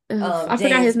is. I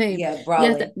forgot his name. Yeah,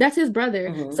 yes, that's his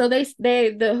brother. So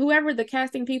whoever the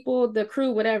casting people, the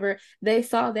crew, whatever, they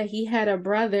saw that he had a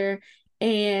brother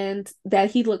and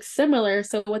that he looked similar.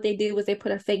 So what they did was they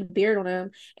put a fake beard on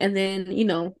him and then,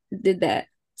 did that.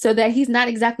 So that he's not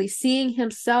exactly seeing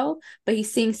himself, but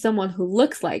he's seeing someone who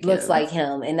looks like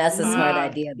him. And that's a smart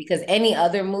idea, because any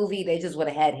other movie, they just would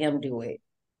have had him do it.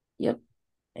 Yep.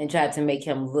 And tried to make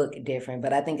him look different.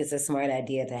 But I think it's a smart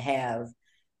idea to have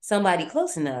somebody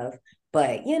close enough,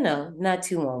 but not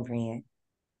too on brand.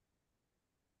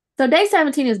 So day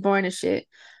 17 is boring as shit.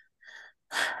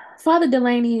 Father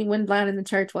Delaney went blind in the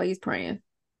church while he's praying.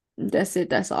 That's it.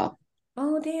 That's all.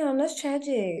 Oh, damn. That's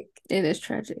tragic. It is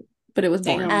tragic, but it was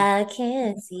boring. I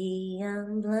can't see,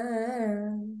 I'm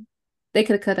blind. They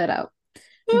could have cut that out.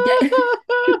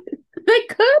 They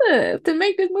could have, to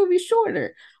make this movie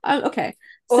shorter. Okay.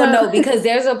 Well, no, because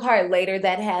there's a part later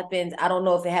that happens. I don't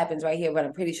know if it happens right here, but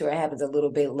I'm pretty sure it happens a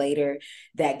little bit later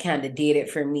that kind of did it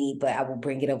for me, but I will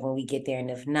bring it up when we get there.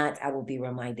 And if not, I will be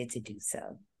reminded to do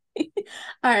so.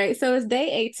 All right. So it's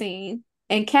day 18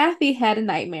 and Kathy had a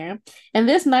nightmare. And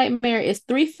this nightmare is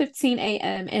 3:15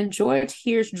 a.m. and George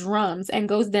hears drums and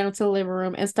goes down to the living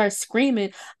room and starts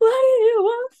screaming, "What do you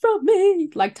want from me?"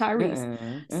 Like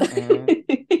Tyrese.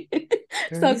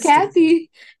 So Kathy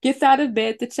gets out of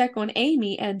bed to check on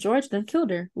Amy, and George done killed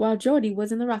her while Jody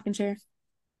was in the rocking chair.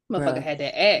 Motherfucker had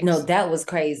that axe. No, that was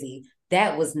crazy.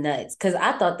 That was nuts. Because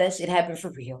I thought that shit happened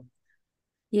for real.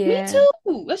 Yeah. Me too.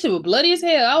 That shit was bloody as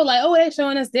hell. I was like, oh, they're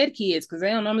showing us dead kids because they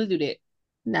don't normally do that.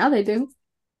 Now they do.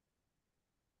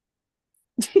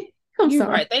 You're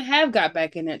right. They have got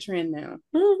back in that trend now.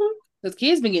 Because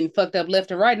kids been getting fucked up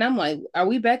left and right. And I'm like, are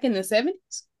we back in the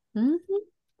 70s?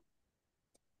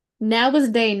 Now it's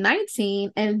day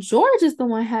 19 and George is the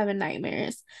one having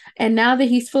nightmares. And now that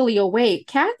he's fully awake,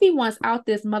 Kathy wants out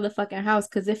this motherfucking house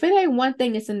because if it ain't one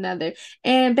thing, it's another.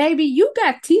 And baby, you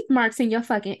got teeth marks in your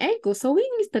fucking ankle, so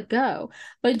we needs to go.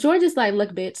 But George is like,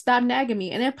 look, bitch, stop nagging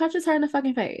me. And then punches her in the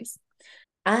fucking face.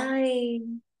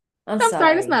 I'm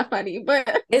sorry. It's not funny,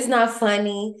 but it's not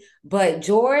funny. But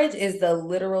George is the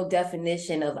literal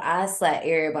definition of I slap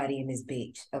everybody in this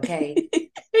bitch. Okay,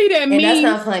 and that's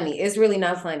not funny. It's really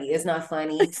not funny. It's not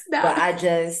funny. It's not.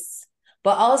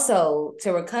 But also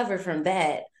to recover from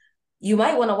that, you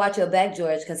might want to watch your back,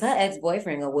 George, because her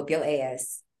ex-boyfriend will whip your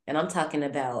ass. And I'm talking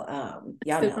about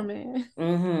y'all Superman.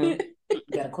 know. You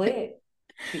gotta quit.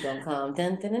 She gonna come.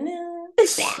 Dun, dun, dun, dun.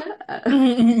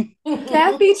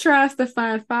 Kathy tries to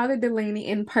find Father Delaney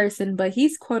in person, but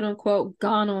he's quote unquote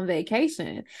gone on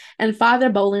vacation, and Father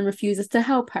Boland refuses to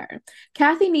help her.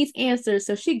 Kathy needs answers,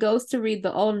 so she goes to read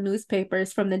the old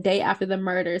newspapers from the day after the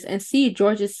murders and see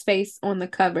George's face on the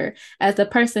cover as the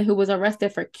person who was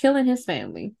arrested for killing his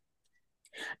family.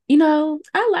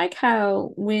 I like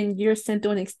how when you're sent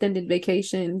on extended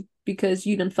vacation, because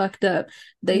you done fucked up.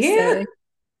 They Yeah. say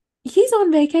he's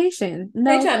on vacation. They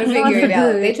No, trying to gone figure for it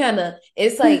out. They good. trying to.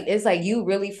 It's like you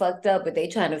really fucked up, but they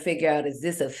trying to figure out, is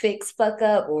this a fix fuck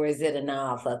up or is it a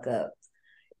nah fuck up?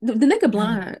 The nigga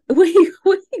blind. What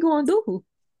he gonna do?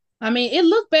 I mean, it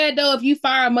looked bad though if you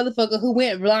fire a motherfucker who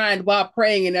went blind while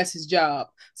praying and that's his job.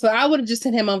 So I would have just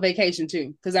sent him on vacation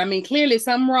too. Because I mean, clearly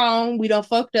something wrong. We done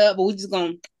fucked up, but we just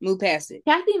gonna move past it.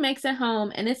 Kathy makes it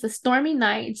home and it's a stormy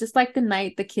night, just like the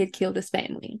night the kid killed his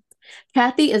family.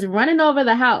 Kathy is running over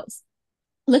the house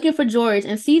looking for George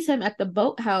and sees him at the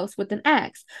boathouse with an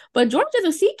axe. But George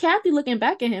doesn't see Kathy looking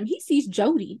back at him. He sees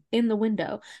Jody in the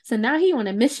window. So now he on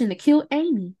a mission to kill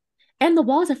Amy. And the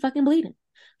walls are fucking bleeding.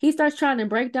 He starts trying to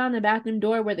break down the bathroom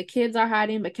door where the kids are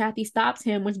hiding, but Kathy stops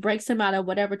him, which breaks him out of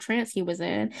whatever trance he was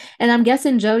in. And I'm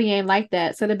guessing Jody ain't like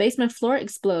that. So the basement floor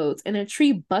explodes and a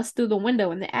tree busts through the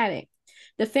window in the attic.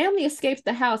 The family escapes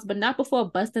the house, but not before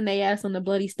busting their ass on the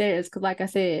bloody stairs. Because like I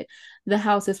said, the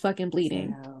house is fucking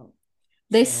bleeding.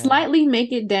 They slightly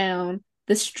make it down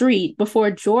the street before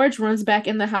George runs back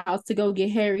in the house to go get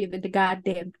Harry, the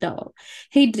goddamn dog.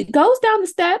 He goes down the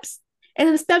steps, and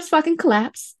then the steps fucking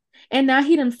collapse. And now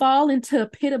he done fall into a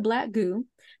pit of black goo,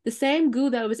 the same goo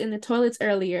that was in the toilets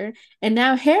earlier. And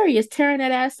now Harry is tearing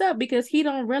that ass up because he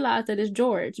don't realize that it's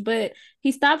George. But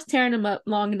he stops tearing him up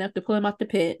long enough to pull him out the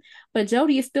pit. But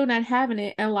Jody is still not having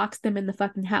it and locks them in the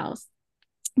fucking house.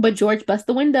 But George busts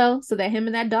the window so that him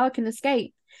and that dog can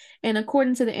escape. And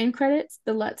according to the end credits,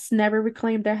 the Lutz never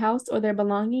reclaimed their house or their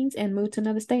belongings and moved to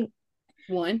another state.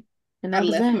 And that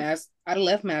was that. I'd have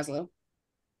left Maslow.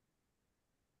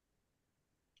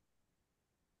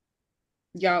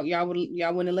 Y'all wouldn't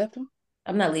have left him?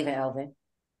 I'm not leaving Alvin.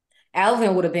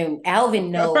 Alvin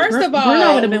knows. First of all,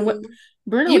 Bruno would have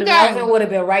been Alvin would have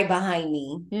been right behind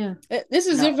me. Yeah. This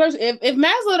is if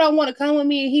Maslow don't want to come with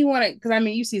me and he want to, because I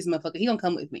mean, you see this motherfucker, he gonna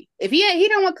come with me. If he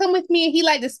don't want to come with me and he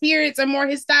like the spirits are more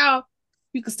his style,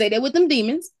 you can stay there with them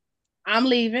demons. I'm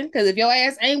leaving, because if your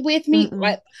ass ain't with me,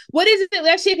 like, what is it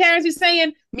that shit parents be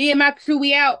saying? Me and my crew,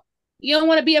 we out. You don't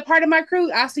want to be a part of my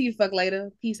crew? I'll see you fuck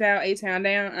later. Peace out. A-Town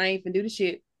down. I ain't finna do the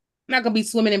shit. I'm not gonna be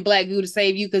swimming in black goo to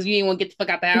save you because you ain't want to get the fuck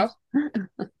out the house.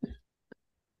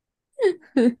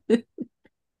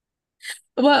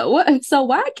 What? So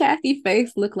why Kathy's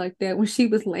face look like that when she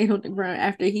was laying on the ground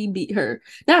after he beat her?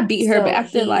 Not beat her, but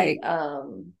after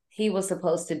he was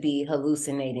supposed to be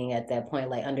hallucinating at that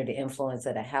point, like under the influence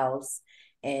of the house.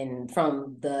 And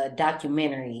from the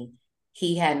documentary,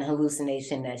 he had an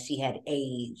hallucination that she had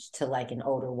aged to like an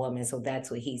older woman. So that's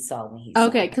what he saw when he saw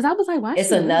her. Because I was like, why?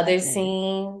 It's another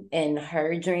scene in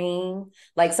her dream.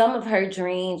 Like some of her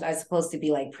dreams are supposed to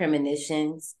be like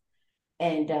premonitions.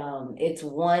 And it's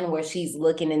one where she's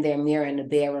looking in their mirror in the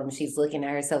bedroom. She's looking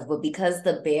at herself. But because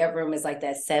the bedroom is like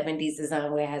that 70s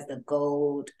design where it has the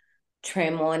gold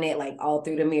trim on it, like all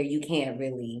through the mirror, you can't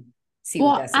really see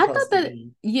what that's supposed to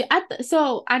be. Yeah,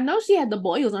 so I know she had the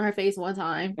boils on her face one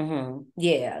time. Mm-hmm.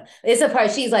 Yeah. It's a part,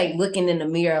 she's like looking in the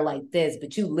mirror like this,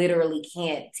 but you literally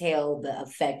can't tell the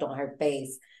effect on her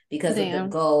face because of the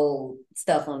gold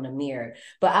stuff on the mirror.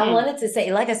 But I wanted to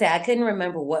say, like I said, I couldn't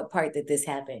remember what part that this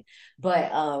happened. But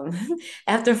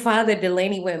after Father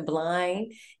Delaney went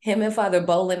blind, him and Father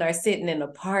Bolin are sitting in a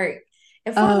park.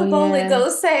 And Father Bolin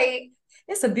goes say,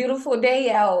 "It's a beautiful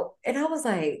day out." And I was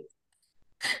like,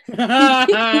 and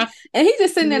he's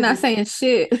just sitting there not saying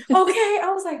shit. Okay.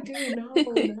 I was like, dude,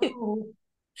 no.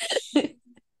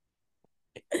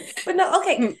 But no,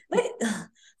 okay.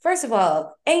 First of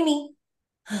all, Amy,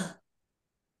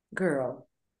 girl,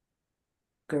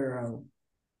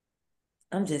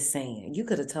 I'm just saying, you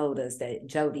could have told us that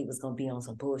Jody was going to be on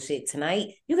some bullshit tonight.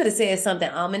 You could have said something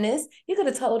ominous. You could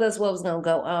have told us what was going to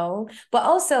go on. But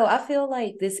also, I feel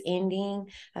like this ending,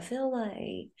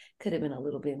 could have been a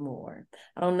little bit more.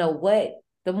 I don't know what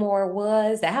the more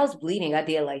was. The house bleeding, I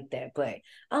did like that. But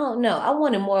I don't know. I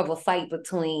wanted more of a fight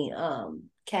between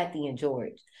Kathy and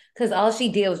George. Because all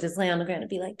she did was just lay on the ground and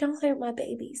be like, "Don't hurt my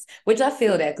babies." Which I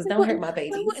feel that, because don't hurt my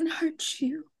babies. I wouldn't hurt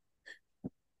you.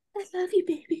 I love you,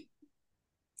 baby.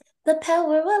 The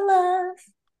power of love.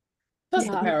 That's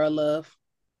the power of love.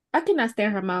 I cannot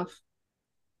stand her mouth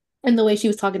and the way she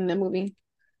was talking in the movie.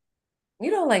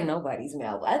 You don't like nobody's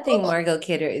mouth. I think Margot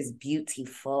Kidder is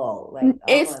beautiful. Like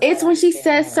it's when she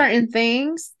says certain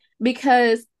things,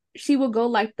 because she will go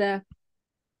like and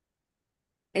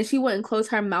she wouldn't close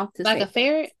her mouth to like say a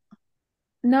ferret.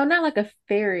 No, not like a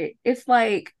ferret. It's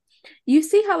like, you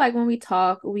see how like when we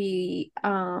talk, we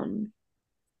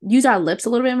use our lips a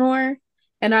little bit more.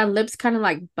 And our lips kind of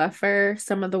like buffer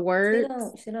some of the words.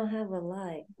 She don't have a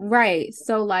lot. Right.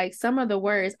 So like some of the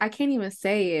words, I can't even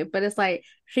say it, but it's like,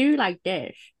 she like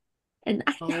this. And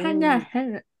I Oh. you know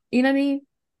what I mean?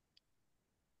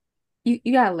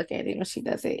 You gotta look at it when she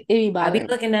does it. It be I be bothering me.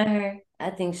 looking at her. I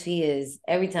think she is.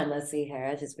 Every time I see her,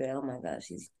 I just feel, oh my God,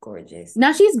 she's gorgeous.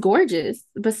 Now she's gorgeous,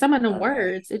 but some of the Okay.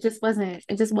 words, it just wasn't.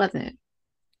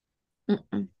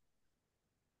 Mm-mm.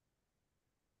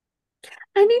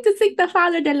 I need to seek the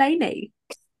Father Delaney.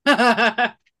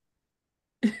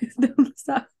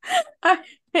 Stop.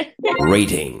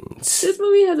 Ratings. This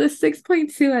movie has a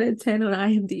 6.2 out of 10 on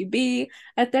IMDb,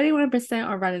 a 31%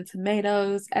 on Rotten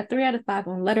Tomatoes, a 3 out of 5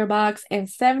 on Letterboxd, and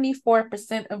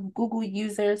 74% of Google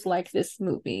users like this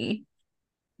movie.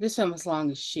 This film is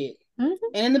long as shit.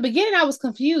 Mm-hmm. And in the beginning, I was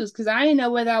confused because I didn't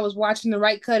know whether I was watching the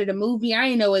right cut of the movie. I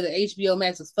didn't know whether HBO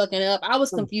Max was fucking up. I was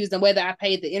confused on whether I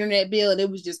paid the internet bill and it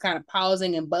was just kind of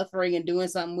pausing and buffering and doing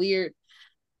something weird.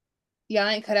 Yeah,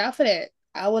 I ain't cut out for that.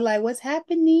 I was like, what's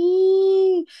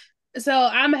happening? So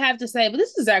I'm gonna have to say, but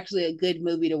this is actually a good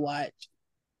movie to watch.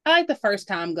 I like the first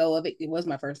time go of it. It was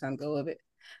my first time go of it.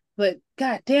 But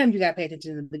god damn, you gotta pay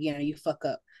attention to the beginning, you fuck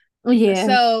up. Oh yeah.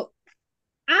 So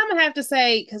I'm gonna have to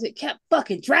say, because it kept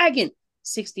fucking dragging,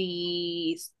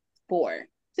 64.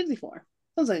 64.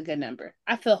 Sounds like a good number.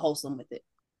 I feel wholesome with it.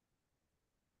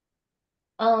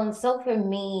 So for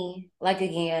me, like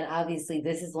again, obviously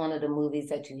this is one of the movies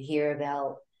that you hear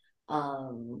about.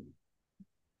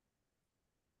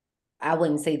 I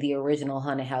wouldn't say the original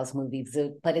Haunted House movies,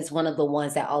 but it's one of the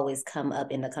ones that always come up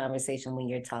in the conversation when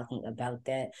you're talking about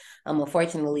that.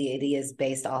 Unfortunately, it is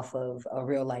based off of a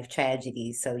real life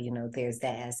tragedy, so there's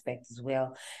that aspect as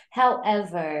well.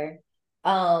 However,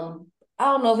 I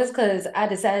don't know if it's because I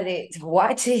decided to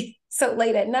watch it so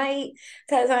late at night,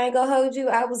 because I ain't gonna hold you.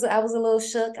 I was a little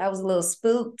shook. I was a little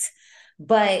spooked,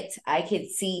 but I could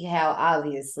see how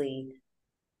obviously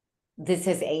this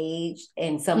has aged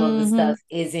and some of the stuff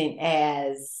isn't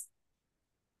as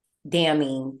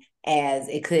damning as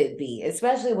it could be,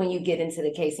 especially when you get into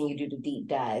the case and you do the deep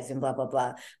dives and blah, blah,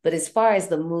 blah. But as far as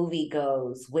the movie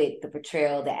goes with the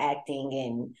portrayal, the acting,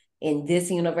 and in this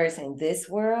universe and this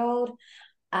world,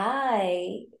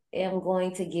 I am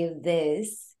going to give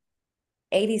this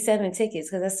 87 tickets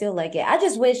because I still like it. I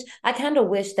kind of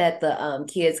wish that the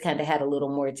kids kind of had a little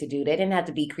more to do. They didn't have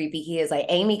to be creepy kids. Like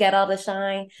Amy got all the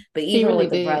shine, but even really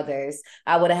with the did. brothers,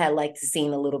 I would have had liked to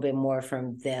seen a little bit more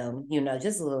from them,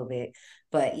 just a little bit.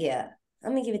 But yeah,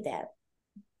 I'm gonna give it that.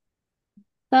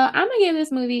 So I'm gonna give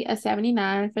this movie a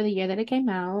 79 for the year that it came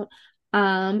out.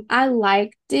 I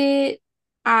liked it.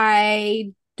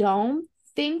 I don't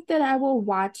think that I will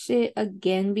watch it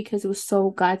again because it was so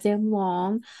goddamn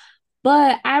long.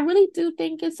 But I really do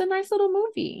think it's a nice little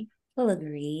movie. Well,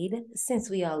 agreed.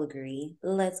 Since we all agree,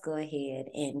 let's go ahead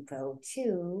and go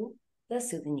to the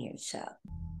souvenir shop.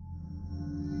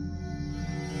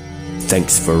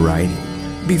 Thanks for riding.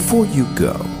 Before you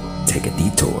go, take a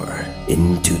detour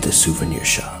into the souvenir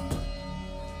shop.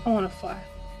 I want to fly.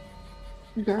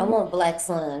 I want black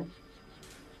slime.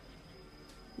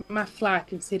 My fly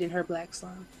can sit in her black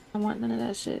slime. I want none of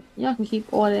that shit. Y'all can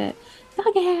keep all that.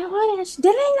 Y'all can have all that shit.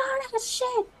 Delete all that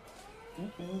shit.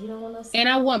 You don't want and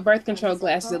I want birth control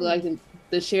glasses that look like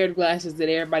the shared glasses that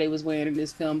everybody was wearing in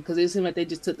this film, because it seemed like they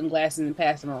just took them glasses and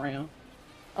passed them around.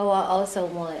 Oh, I also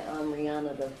want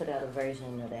Rihanna to put out a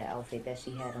version of that outfit that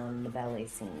she had on the ballet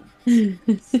scene.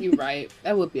 You're right.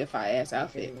 That would be a fire-ass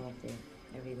outfit. I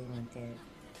really want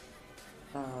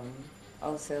that.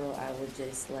 Also, I would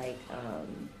just like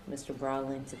Mr.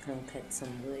 Brawlin to come cut some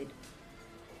wood.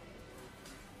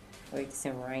 Or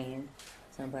some Ryan,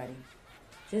 somebody.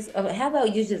 How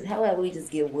about we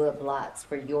just get wood blocks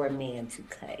for your man to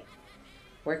cut?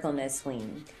 Work on that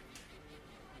swing.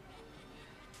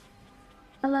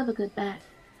 I love a good back.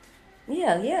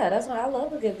 Yeah, that's why I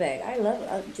love a good back. I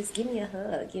love just give me a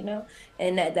hug,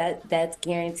 and that's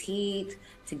guaranteed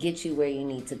to get you where you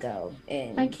need to go.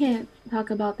 And I can't talk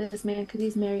about this man because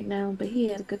he's married now, but he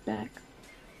has a good back.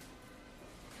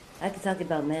 I can talk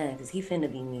about mine because he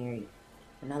finna be married,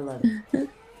 and I love it.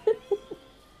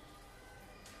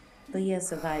 But yeah,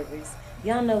 survivors,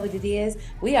 y'all know what it is.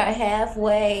 We are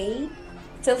halfway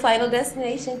to Final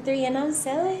Destination 3, and I'm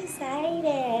so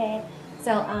excited.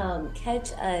 So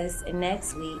catch us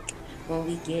next week when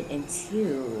we get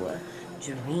into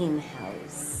Dream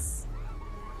House.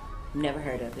 Never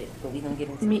heard of it, but we're gonna get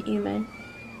into it. Me either.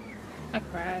 I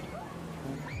cried.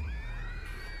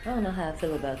 I don't know how I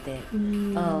feel about that.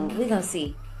 We're gonna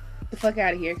see. Get the fuck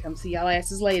out of here. Come see y'all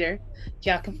asses later.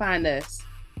 Y'all can find us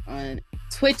on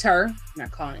Twitter, not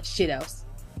calling it shit else,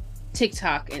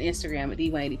 TikTok and Instagram at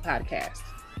D180 Podcast.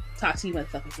 Talk to you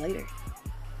motherfuckers later.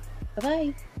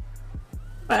 Bye-bye.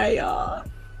 Bye, y'all.